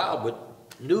Carlisle,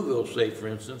 but Newville, say for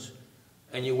instance,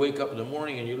 and you wake up in the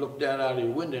morning and you look down out of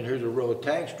your window and here's a row of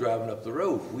tanks driving up the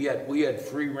road. We had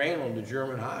free reign on the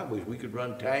German highways. We could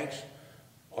run tanks,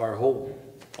 our whole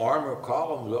armor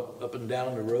columns up and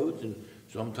down the roads, and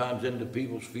sometimes into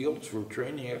people's fields for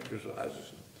training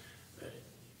exercises.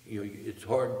 You know, it's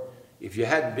hard. If you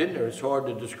hadn't been there, it's hard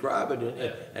to describe it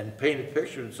and paint a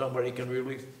picture that somebody can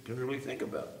really think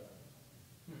about.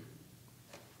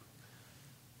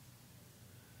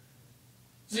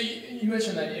 So you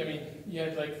mentioned that, I mean, you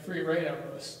had like free reign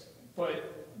almost,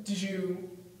 but did you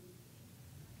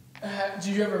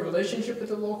have a relationship with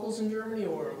the locals in Germany,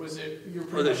 or was it your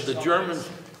pretty much the Germans?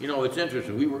 You know, it's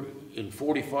interesting. We were in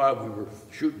 '45. We were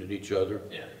shooting at each other,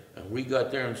 and we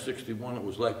got there in '61. It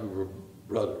was like we were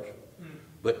brothers,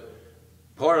 but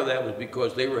part of that was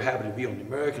because they were happy to be on the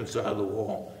American side of the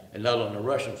wall and not on the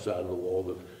Russian side of the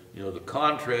wall. The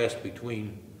contrast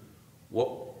between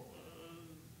what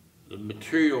the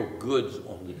material goods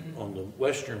on the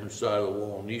West German side of the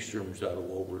wall and the East German side of the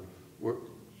wall were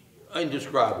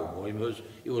indescribable. I mean,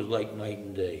 it was like night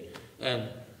and day. And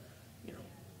you know,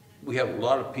 we have a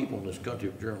lot of people in this country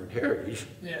of German heritage,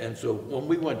 and so when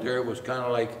we went there, it was kind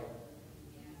of like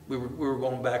we were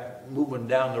going back, moving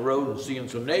down the road and seeing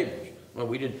some neighbors. Well,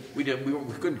 we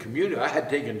couldn't communicate. I had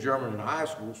taken German in high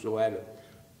school, so I had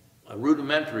a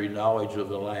rudimentary knowledge of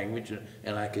the language,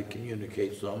 and I could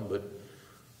communicate some, but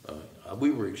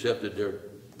we were accepted there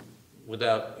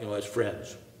without, as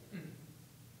friends.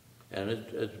 And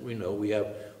as we know,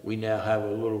 we now have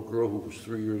a little girl who was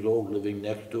 3 years old living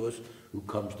next to us, who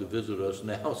comes to visit us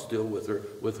now still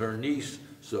with her niece.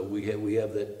 So we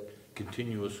have that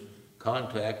continuous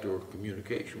contact or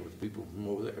communication with people from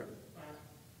over there.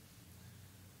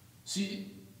 So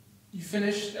you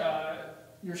finished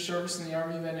your service in the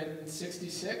Army then in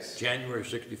 '66? January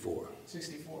 '64.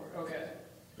 '64, okay.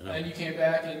 And you came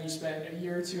back and you spent a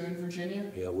year or two in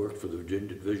Virginia? Yeah, I worked for the Virginia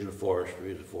Division of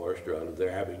Forestry as a forester out of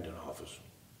their Abingdon office.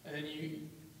 And then you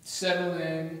settled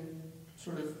in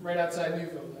sort of right outside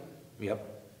Newville then?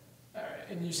 Yep. All right,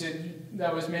 and you said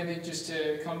that was mainly just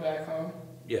to come back home?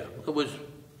 Yeah,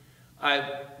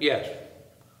 yes.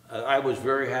 I was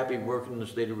very happy working in the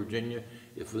state of Virginia.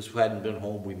 If this hadn't been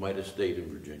home, we might have stayed in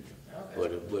Virginia.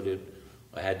 Okay.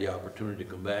 I had the opportunity to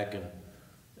come back and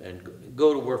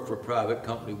go to work for a private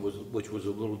company, which was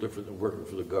a little different than working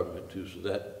for the government too. So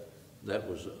that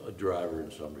was a driver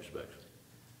in some respects.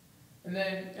 And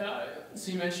then,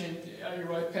 so you mentioned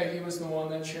your wife Peggy was the one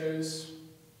that chose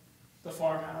the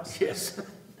farmhouse. Yes. Did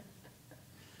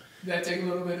that take a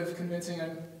little bit of convincing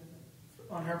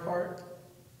on her part?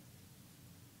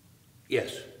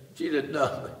 Yes, she didn't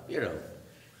know.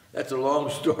 That's a long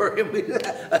story. I mean,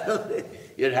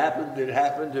 it happened, and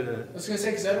I was going to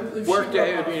say, because I don't believe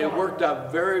it worked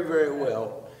out very, very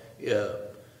well. Yeah,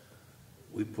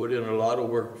 we put in a lot of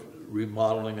work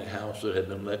remodeling a house that had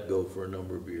been let go for a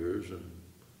number of years,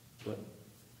 but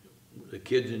the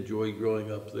kids enjoyed growing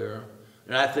up there,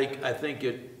 and I think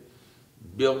it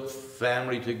built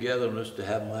family togetherness to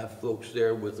have my folks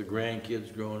there with the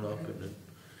grandkids growing up, and then,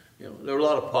 you know, there were a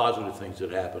lot of positive things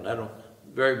that happened. Other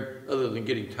than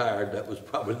getting tired, that was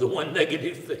probably the one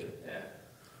negative thing. Yeah.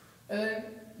 And then,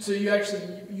 so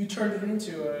you turned it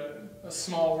into a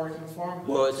small working farm?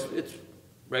 Well, it's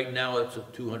right now it's a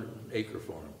 200-acre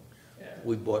farm. Yeah.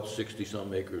 We bought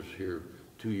 60-some acres here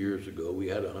 2 years ago. We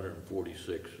had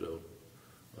 146, so.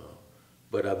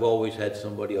 But I've always had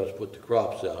somebody else put the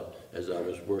crops out as I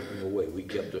was working away. We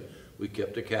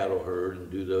kept a cattle herd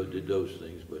and did those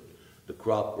things, but the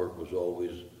crop work was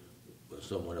always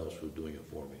someone else was doing it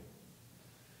for me.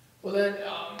 Well then,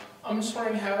 I'm just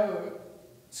wondering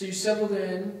so you settled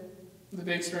in the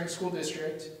Big Spring School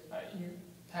District. You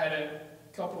had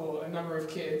a number of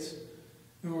kids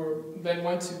who then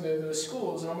went to those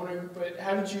schools, and I'm wondering, but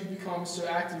how did you become so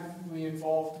actively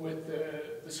involved with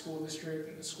the school district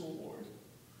and the school board?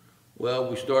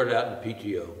 Well, we started out in the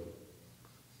PTO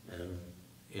and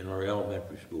in our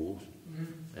elementary schools,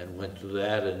 and went to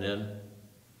that, and then,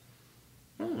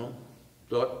 I don't know,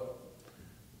 thought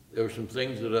there were some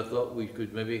things that I thought we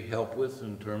could maybe help with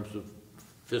in terms of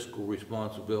fiscal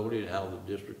responsibility and how the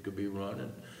district could be run.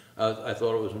 And I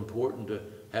thought it was important to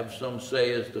have some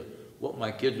say as to what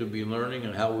my kids would be learning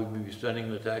and how we'd be spending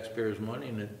the taxpayers' money,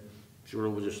 and it sort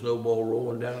of was a snowball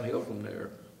rolling downhill from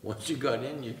there. Once you got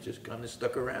in, you just kind of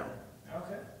stuck around.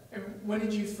 Okay. And when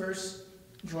did you first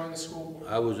join the school board?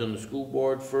 I was in the school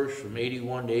board first from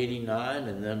 81 to 89,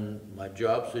 and then my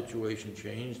job situation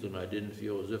changed, and I didn't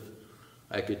feel as if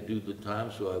I could do the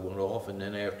time, so I went off, and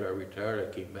then after I retired,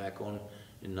 I came back on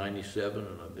in 97,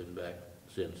 and I've been back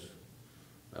since.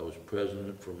 I was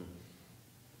president from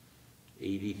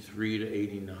 83 to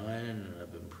 89, and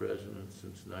I've been president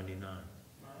since 99.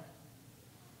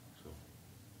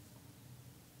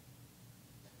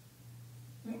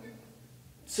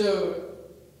 So,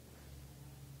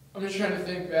 I'm just trying to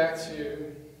think back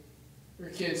to your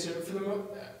kids. So for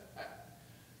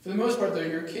the most part, though,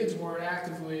 your kids weren't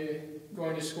actively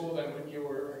going to school then when you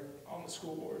were on the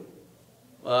school board.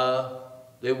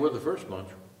 They were the first bunch.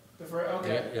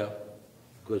 Okay. Yeah,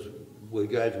 because we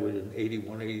graduated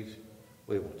in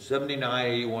 79,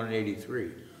 81, and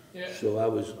 83. Yeah. So I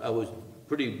was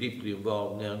pretty deeply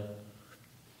involved then,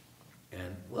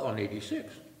 and well, in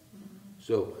 86.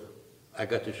 So I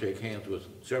got to shake hands with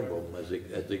several of them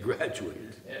as they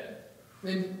graduated. Yeah.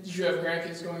 Then did you have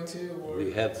grandkids going too? Or?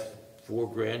 We have 4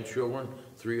 grandchildren,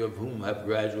 3 of whom have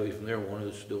graduated from there. One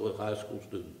is still a high school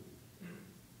student.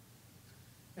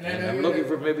 And I'm looking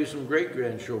for maybe some great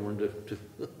grandchildren to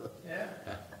Yeah.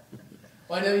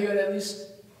 Well, I know you had at least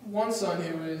one son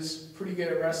who was pretty good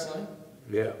at wrestling.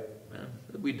 Yeah, man.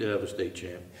 We did have a state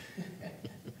champ.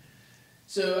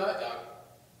 So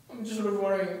I'm just sort of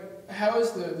wondering, how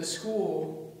is the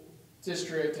school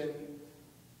district, and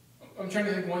I'm trying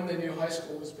to think when the new high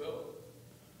school was built.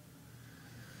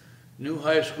 New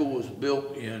high school was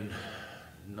built in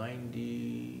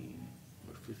 98,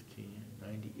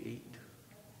 99.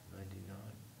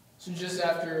 So just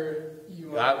after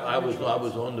you... I was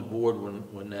on the board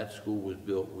when that school was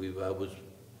built.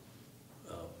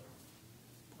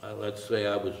 Let's say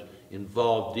I was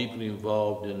deeply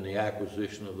involved in the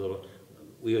acquisition of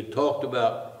we had talked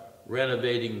about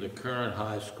renovating the current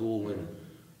high school, and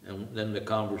then the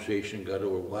conversation got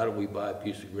over, why don't we buy a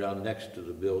piece of ground next to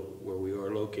the where we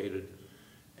are located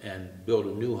and build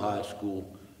a new high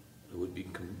school that would be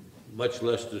much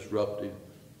less disruptive,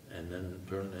 and then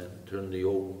turn the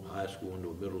old high school into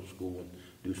a middle school and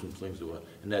do some things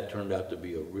and that turned out to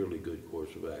be a really good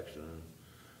course of action.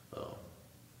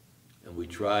 And we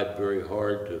tried very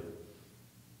hard to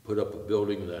put up a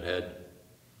building that had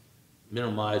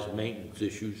minimized maintenance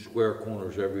issues, square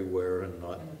corners everywhere, and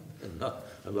not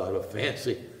a lot of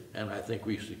fancy. And I think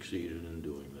we succeeded in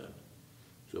doing that.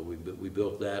 So we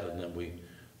built that, and then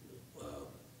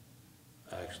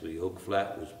actually Oak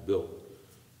Flat was built.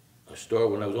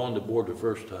 When I was on the board the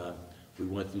first time, we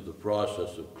went through the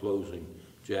process of closing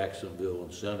Jacksonville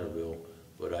and Centerville,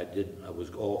 but I was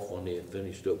off when they had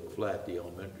finished Oak Flat, the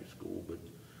elementary school, but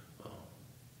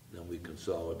then we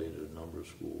consolidated a number of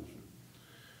schools.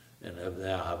 And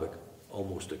now have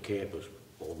almost a campus,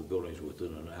 all the buildings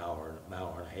within an hour and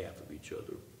a half of each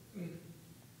other.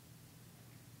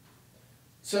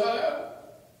 So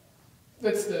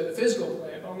that's the physical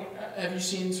plan. Have you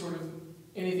seen sort of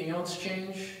anything else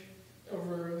change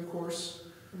over the course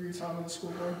of your time on the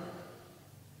school board?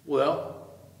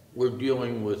 Well, we're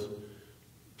dealing with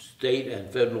state and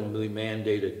federally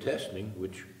mandated testing,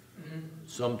 which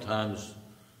sometimes,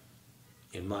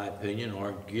 in my opinion,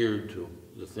 aren't geared to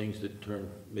the things that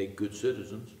make good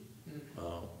citizens.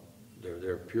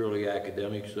 they're purely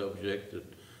academic subjects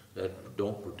that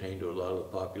don't pertain to a lot of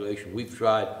the population. We've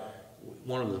tried,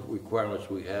 one of the requirements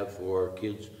we have for our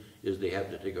kids is they have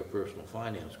to take a personal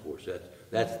finance course.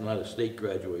 That's not a state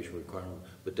graduation requirement,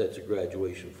 but that's a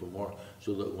graduation from our,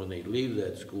 so that when they leave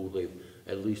that school, they've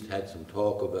at least had some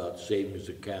talk about savings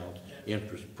accounts,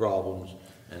 interest problems,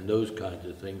 and those kinds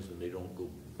of things, and they don't go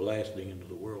blasting into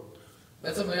the world.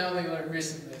 That's something I only learned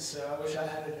recently, so I wish I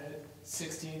had it at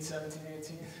 16, 17,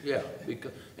 18. Yeah,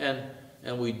 because,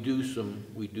 and we do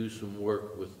some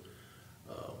work with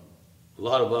a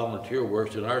lot of volunteer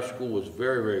work, and our school was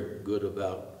very, very good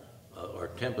about our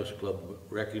Tempest Club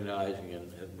recognizing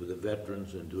and with the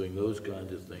veterans and doing those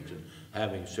kinds of things, and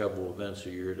having several events a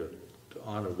year to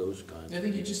honor those kinds. I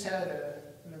think you just had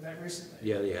an event recently.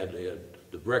 Yeah, they had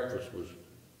the breakfast was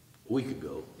a week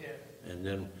ago. Yeah.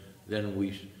 And then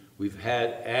we've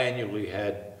annually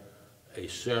had a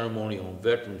ceremony on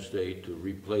Veterans Day to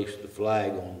replace the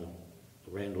flag on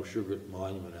the Randall Sugar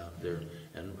Monument out there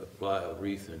and apply a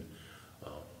wreath. And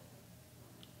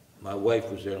my wife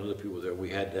was there and other people were there. We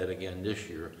had that again this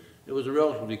year. It was a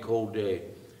relatively cold day,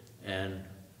 and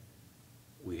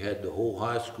we had the whole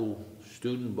high school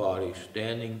student body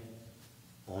standing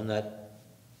on that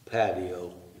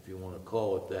patio, if you want to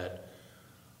call it that,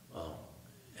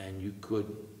 and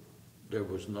there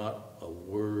was not a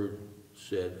word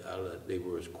said out of that. They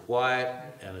were as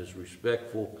quiet and as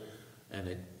respectful, and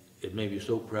it made me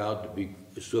so proud to be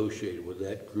associated with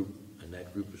that group and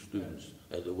that group of students,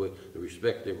 as the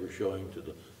respect they were showing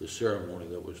to the ceremony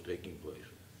that was taking place.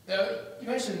 Now, you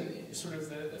mentioned sort of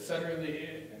the federally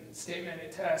and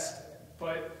state-mandated test,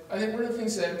 but I think one of the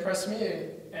things that impressed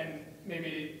me, and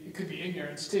maybe it could be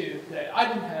ignorance too, that I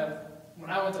didn't have when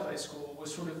I went to high school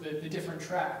was sort of the different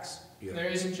tracks. Yeah. There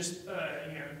isn't just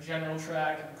general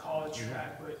track and college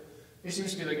track, but there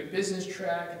seems to be like a business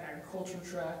track, an agricultural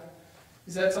track.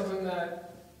 Is that something that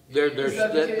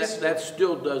that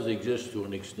still does exist to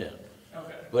an extent?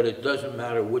 Okay. But it doesn't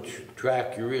matter which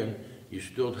track you're in, you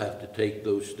still have to take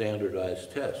those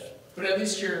standardized tests. But at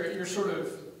least you're sort of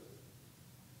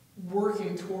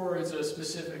working towards a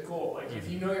specific goal. Like if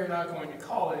you know you're not going to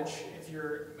college,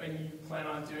 and you plan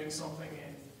on doing something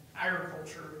in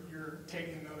agriculture, you're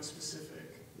taking those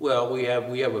specific. Well, we have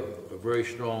a very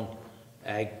strong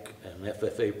ag and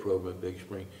FFA program at Big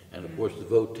Spring, and of course the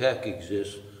VOTEC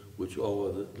exists, which all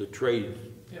of the trades,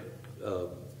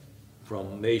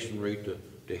 from masonry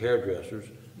to hairdressers,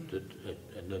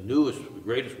 and the the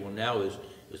greatest one now is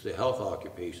the health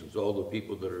occupations, all the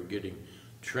people that are getting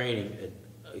training and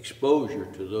exposure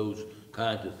to those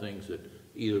kinds of things that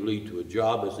either lead to a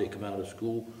job as they come out of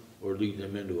school or lead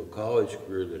them into a college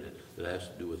career that has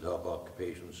to do with health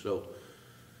occupations. So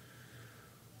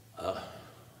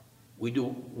we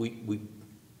do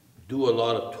a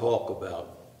lot of talk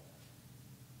about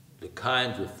the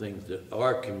kinds of things that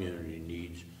our community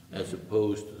needs, as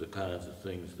opposed to the kinds of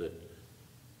things that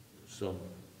some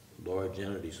large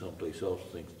entity someplace else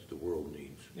thinks the world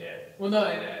needs. Yeah. Well, no,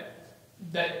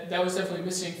 that was definitely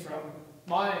missing from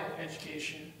my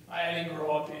education. I didn't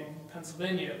grow up in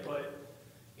Pennsylvania, but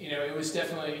it was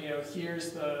definitely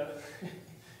here's the.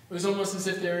 It was almost as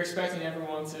if they were expecting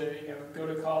everyone to go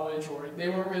to college, or they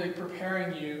weren't really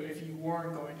preparing you if you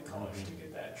weren't going to college to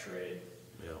get that trade.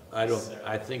 Yeah,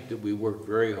 I think that we work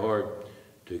very hard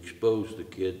to expose the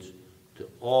kids to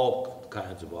all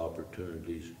kinds of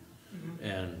opportunities,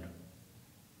 and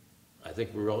I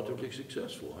think we're relatively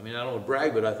successful. I mean, I don't want to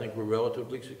brag, but I think we're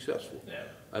relatively successful. Yeah.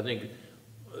 I think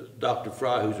Dr.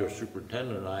 Fry, who's our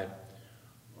superintendent, and I,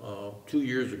 2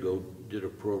 years ago, did a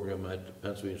program at the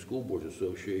Pennsylvania School Boards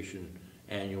Association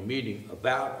annual meeting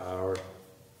about our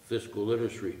fiscal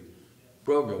literacy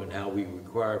program and how we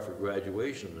require for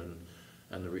graduation,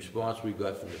 and the response we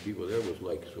got from the people there was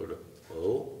like sort of,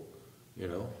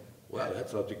 wow,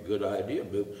 that's such a good idea,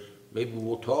 but maybe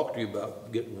we'll talk to you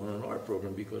about getting one in our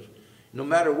program, because no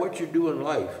matter what you do in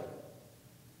life,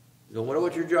 no matter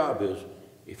what your job is,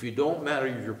 if you don't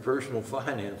manage your personal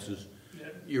finances,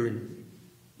 your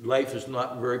life is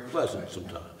not very pleasant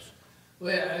sometimes.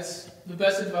 Well, yeah, that's the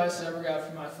best advice I ever got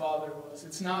from my father was,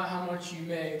 it's not how much you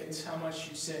make, it's how much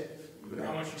you save, or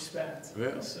how much you spend.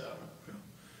 Yeah. So.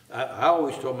 I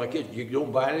always told my kids, you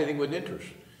don't buy anything with interest.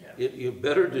 Yeah. It's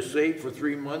better to save for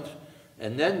 3 months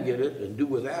and then get it and do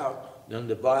without than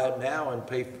to buy it now and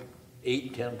pay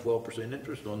 8, 10, 12%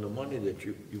 interest on the money that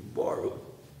you borrowed.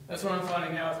 That's what I'm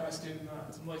finding out with my student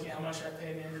loans. I'm looking at how much I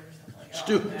paid in interest. I'm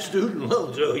like, student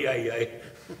loans, yeah.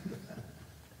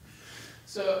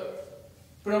 So,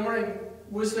 but I'm wondering,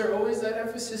 was there always that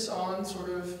emphasis on sort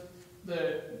of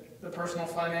the personal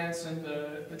finance and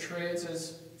the trades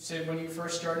as say when you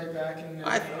first started back in the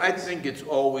I think it's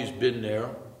always been there.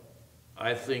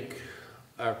 I think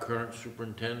our current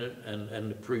superintendent and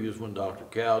the previous one, Dr.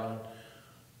 Cowden,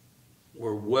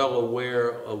 were well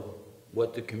aware of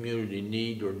what the community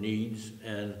needs,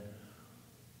 and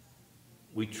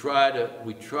we try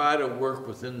to work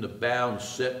within the bounds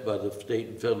set by the state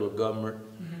and federal government,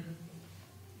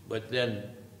 but then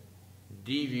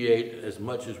deviate as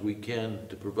much as we can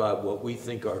to provide what we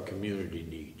think our community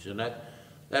needs, and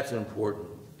that's important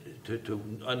to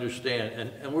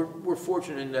understand. And we're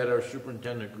fortunate in that our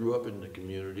superintendent grew up in the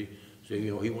community, so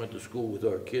he went to school with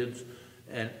our kids,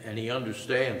 and he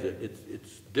understands it.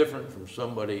 It's different from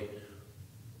somebody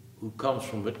who comes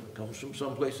from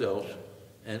someplace else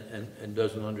and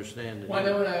doesn't understand it. Well, I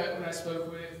know when I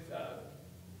spoke with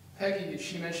Peggy,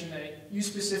 she mentioned that you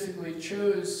specifically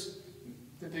chose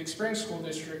the Big Spring School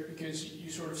District because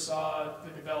you sort of saw the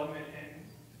development in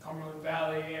the Cumberland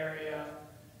Valley area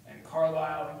and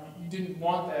Carlisle, and you didn't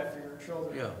want that for your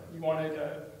children. Yeah. You wanted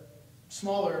a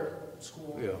smaller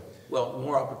school. Yeah. Well,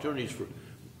 more opportunities for.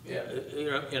 Yeah.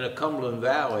 In a Cumberland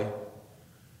Valley,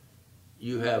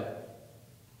 you have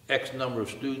X number of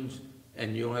students,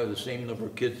 and you don't have the same number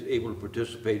of kids able to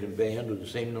participate in band, or the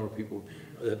same number of people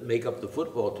that make up the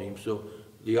football team. So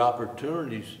the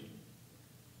opportunities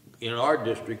in our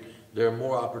district, there are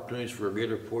more opportunities for a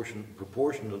greater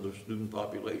proportion of the student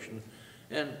population,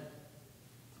 and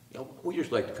we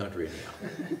just like the country anyhow.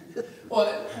 Well,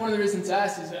 one of the reasons I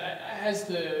asked is, has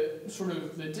the sort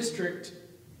of the district,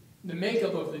 the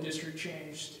makeup of the district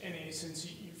changed any since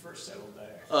you first settled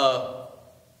there?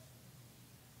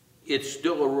 It's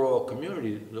still a rural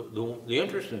community. The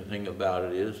interesting thing about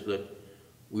it is that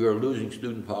we are losing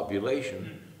student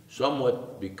population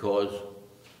somewhat because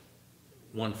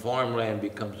when farmland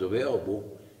becomes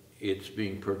available, it's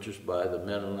being purchased by the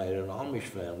Mennonite and Amish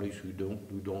families who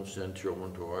don't send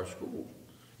children to our schools.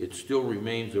 It still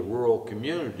remains a rural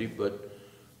community, but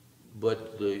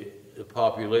the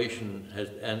population has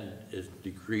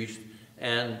decreased,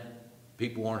 and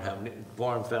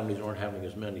farm families aren't having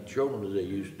as many children as they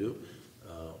used to.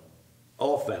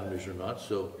 All families are not,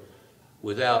 so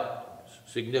without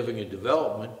significant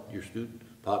development, your student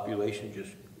population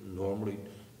just normally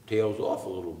tails off a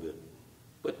little bit.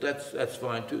 But that's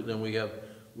fine too. Then we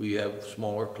have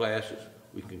smaller classes.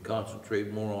 We can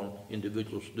concentrate more on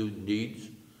individual student needs,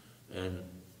 and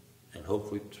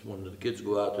hopefully when the kids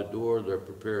go out the door, they're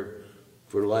prepared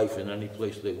for life in any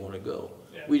place they want to go.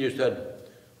 Yeah. We just had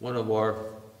one of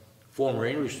our former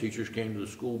English teachers came to the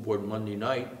school board Monday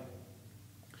night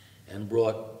and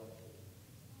brought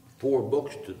 4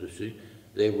 books to the city.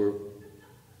 They were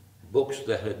books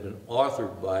that had been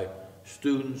authored by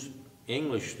students,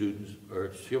 English students, or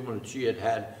children that she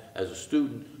had as a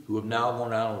student who have now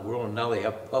gone out in the world, and now they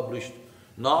have published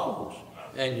novels.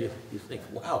 And you think,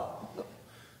 wow,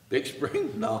 Big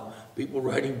Spring, now people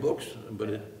writing books, but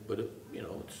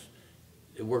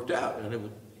it worked out,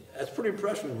 and that's pretty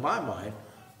impressive in my mind.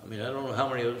 I mean, I don't know how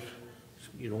many others,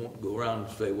 go around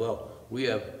and say, well, we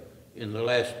have, in the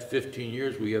last 15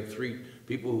 years, we have 3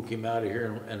 people who came out of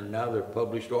here and now they're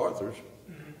published authors.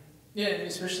 Mm-hmm. Yeah, and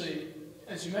especially,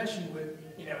 as you mentioned, with,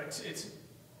 it's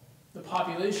the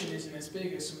population isn't as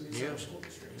big as some of these other school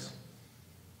districts.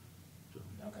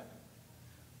 Yeah. Okay.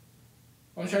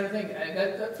 I'm trying to think.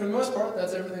 That, for the most part,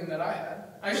 that's everything that I had.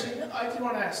 Actually, I did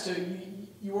want to ask, so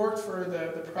you worked for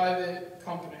the private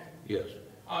company. Yes.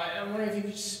 I'm wondering if you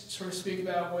could just sort of speak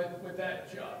about what that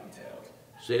job entailed.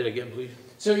 Say it again, please.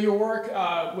 So your work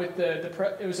with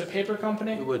it was a paper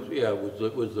company? It was, yeah,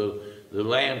 it was the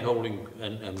land holding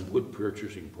and wood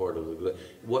purchasing part of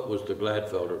what was the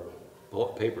Gladfelder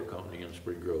paper company in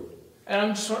Spring Grove. And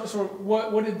I'm just sort of,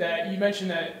 what did that, you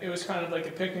mentioned that it was kind of like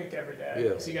a picnic every day,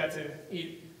 yeah. So you got to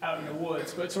eat out in the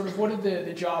woods, but sort of what did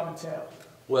the job entail?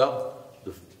 Well,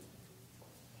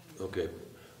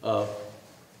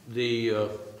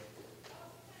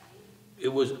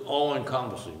 it was all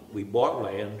encompassing. We bought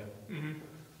land,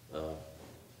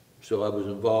 so I was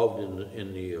involved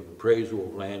in the appraisal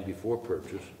of land before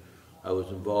purchase. I was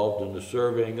involved in the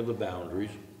surveying of the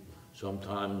boundaries.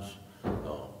 Sometimes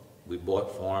we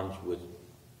bought farms with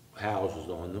houses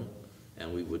on them,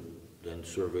 and we would then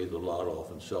survey the lot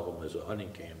off and sell them as a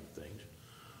hunting camp and things.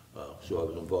 So I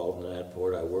was involved in that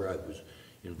part. I was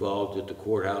involved at the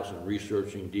courthouse in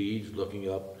researching deeds, looking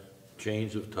up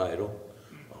chains of title.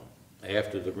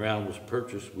 After the ground was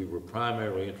purchased, we were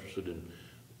primarily interested in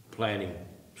planting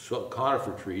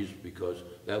conifer trees because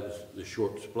that was the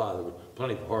short supply. There was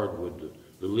plenty of hardwood.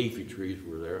 The leafy trees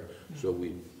were there. So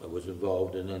I was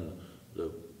involved in then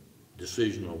the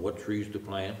decision on what trees to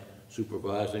plant,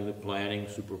 supervising the planting,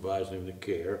 supervising the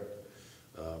care.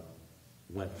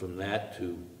 Went from that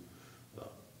to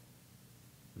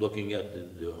looking at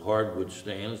the hardwood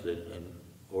stands and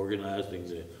organizing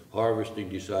the harvesting,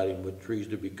 deciding what trees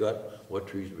to be cut, what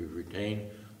trees to be retained,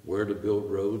 where to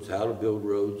build roads, how to build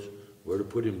roads, where to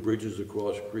put in bridges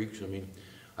across creeks. I mean,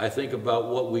 I think about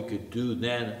what we could do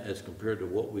then as compared to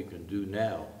what we can do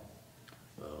now.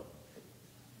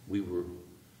 We were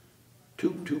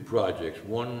two projects,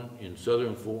 one in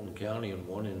southern Fulton County and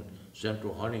one in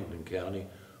central Huntington County,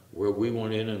 where we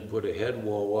went in and put a head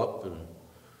wall up and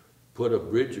put a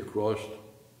bridge across,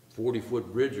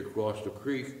 40-foot bridge across the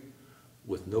creek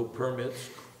with no permits,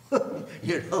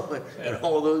 you know, and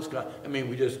all those kinds. I mean,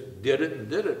 we just did it and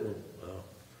did it.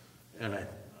 And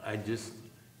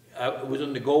I was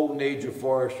in the golden age of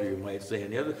forestry, you might say.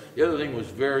 And the other thing was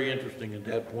very interesting at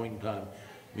that point in time.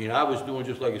 I mean, I was doing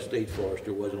just like a state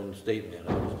forester was on the state land.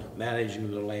 I was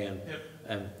managing the land. Yep.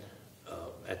 And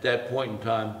at that point in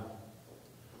time,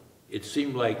 it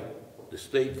seemed like the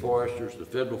state foresters, the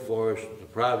federal foresters, the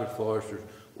private foresters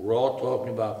were all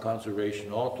talking about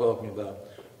conservation, all talking about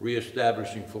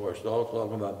reestablishing forests, all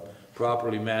talking about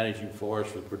properly managing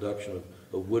forests for the production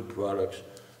of wood products.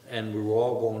 And we were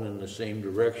all going in the same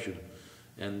direction.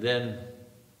 And then,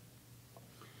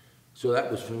 so that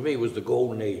was, for me, was the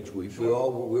golden age. We were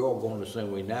all going the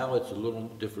same way. Now it's a little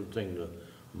different thing.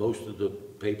 Most of the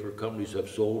paper companies have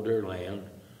sold their land.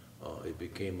 It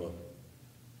became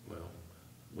well,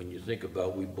 when you think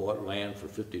about, we bought land for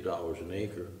 $50 an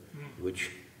acre,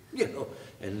 which, you know,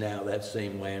 and now that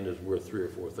same land is worth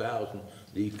 $3,000 or $4,000.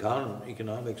 The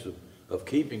economics of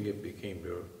keeping it became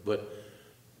there, but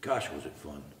gosh, was it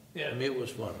fun. Yeah. I mean, it was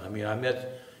fun. I mean,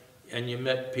 you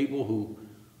met people who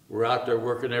were out there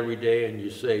working every day, and you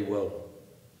say, well,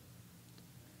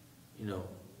 you know,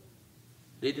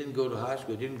 they didn't go to high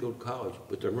school, they didn't go to college,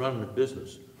 but they're running a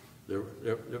business. They're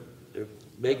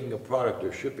making a product,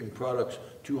 they're shipping products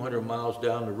 200 miles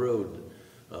down the road,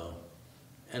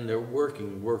 and they're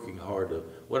working hard.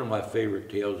 One of my favorite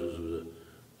tales is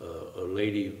a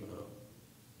lady,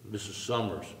 Mrs.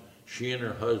 Summers. She and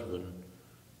her husband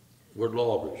were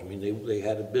loggers. I mean, they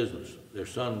had a business. Their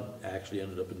son actually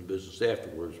ended up in the business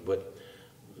afterwards, but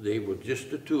they were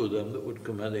just the two of them that would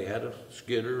come in. They had a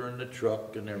skidder and a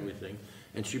truck and everything,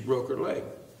 and she broke her leg.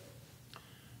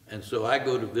 And so I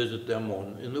go to visit them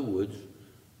in the woods,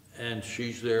 and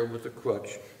she's there with a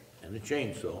crutch and a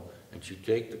chainsaw, and she'd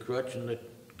take the crutch and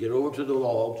get over to the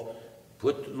logs,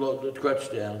 put the crutch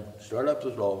down, start up the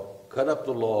log, cut up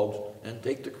the logs, and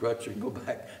take the crutch and go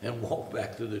back and walk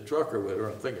back to the truck or whatever.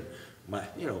 I'm thinking,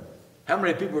 you know, how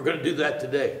many people are going to do that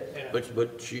today? Yeah.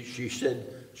 But she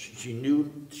said she knew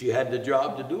she had the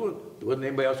job to do it. There wasn't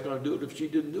anybody else going to do it if she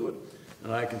didn't do it.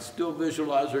 And I can still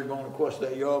visualize her going across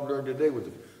that yard during the day with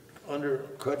the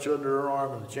crutch under her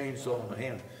arm and the chainsaw in her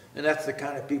hand. And that's the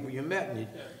kind of people you met. And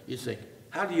you think,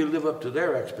 how do you live up to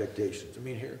their expectations? I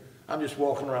mean, here, I'm just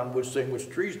walking around the woods saying which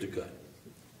trees to cut.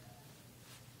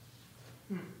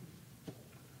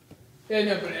 Yeah,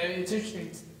 no, but it's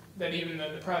interesting that even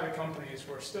the private companies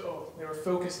were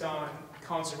focused on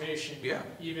conservation. Yeah.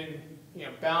 Even, you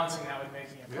know, balancing that with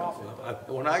making a profit.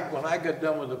 Yeah. When I got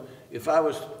done with if I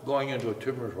was going into a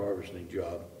timber harvesting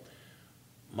job,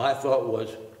 my thought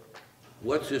was,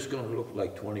 what's this going to look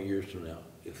like 20 years from now?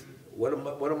 What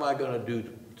am I going to do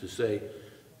to say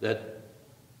that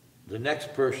the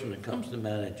next person that comes to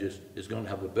manage this is going to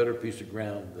have a better piece of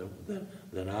ground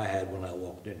than I had when I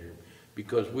walked in here?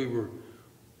 Because we were,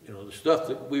 you know, the stuff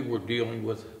that we were dealing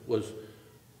with was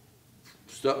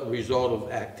a result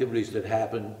of activities that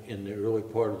happened in the early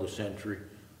part of the century.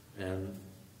 And,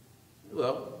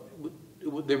 well,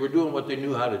 they were doing what they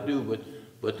knew how to do,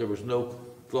 but there was no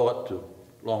thought to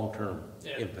long-term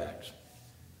impacts.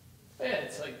 Yeah,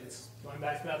 it's going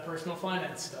back to that personal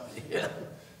finance stuff. Yeah.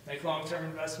 Make long-term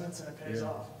investments and it pays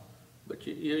off. But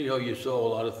you know, you saw a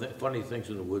lot of funny things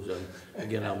in the woods.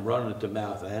 Again, I'm running at the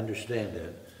mouth. I understand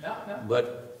that. No.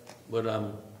 But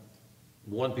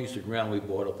one piece of ground we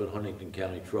bought up in Huntington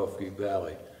County, Trough Creek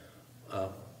Valley.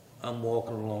 I'm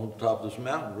walking along the top of this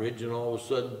mountain ridge, and all of a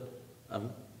sudden,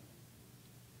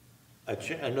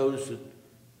 I noticed that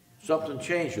something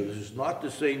changed. This is not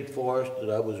the same forest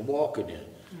that I was walking in.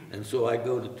 And so I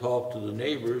go to talk to the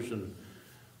neighbors, and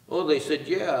they said,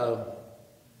 yeah,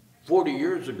 40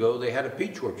 years ago they had a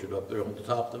peach orchard up there on the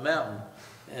top of the mountain,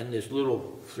 and this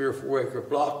little 3 or 4 acre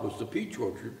block was the peach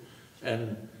orchard.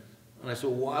 And I said,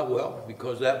 why? Well,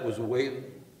 because that was a way,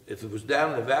 if it was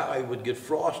down in the valley, it would get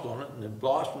frost on it, and the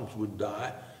blossoms would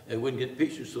die, and it wouldn't get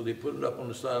peaches, so they put it up on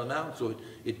the side of the mountain, so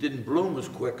it didn't bloom as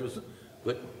quick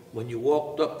but when you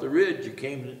walked up the ridge,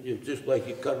 it just like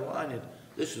you cut a line in.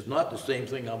 This is not the same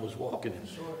thing I was walking in.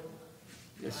 Sure.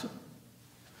 Yes.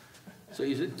 So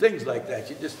you said things like that,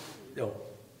 you just, you know,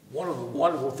 one of the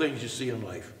wonderful things you see in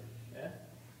life. Yeah.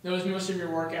 That was most of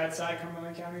your work outside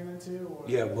Cumberland County then too? Or?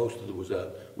 Yeah, most of it was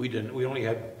out. We only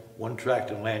had one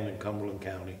tract of land in Cumberland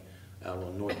County, out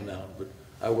on North Mountain, but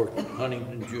I worked in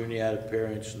Huntington, Juniata,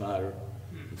 Perry, Snyder,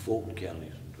 and Fulton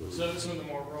counties. So some of the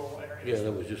more rural areas? Yeah,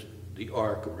 that was just the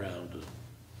arc around.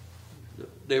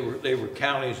 They were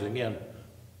counties, again,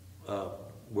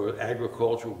 where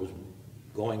agriculture was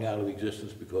going out of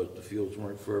existence because the fields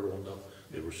weren't fertile enough.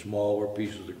 They were smaller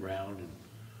pieces of ground, and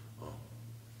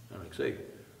like I say,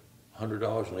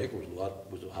 $100 an acre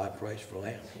was a high price for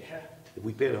land. Yeah. If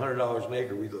we paid $100 an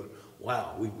acre, we thought,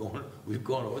 wow, we've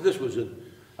gone. This was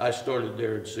I started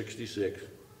there in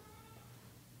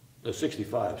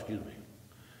 65, excuse me,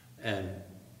 and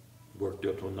worked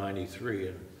up till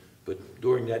 93. But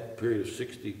during that period of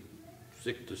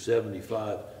 66 to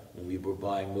 75, when we were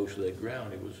buying most of that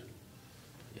ground, it was,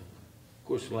 you know, of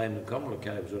course, the land in Cumberland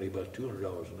County was only about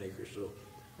 $200 an acre, so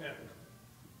Yeah.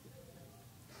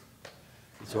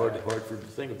 it's hard for to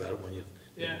think about it when you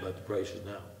think Yeah. about the prices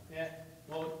now. Yeah.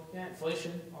 Well, yeah,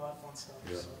 inflation, all that fun stuff.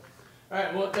 Yeah. So. All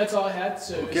right. Well, that's all I had.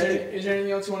 So, Okay. is there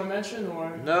anything else you want to mention,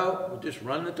 or? No, we're just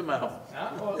running at the mouth.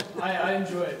 Well, I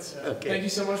enjoy it. So, Okay. thank you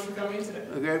so much for coming in today.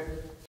 Okay.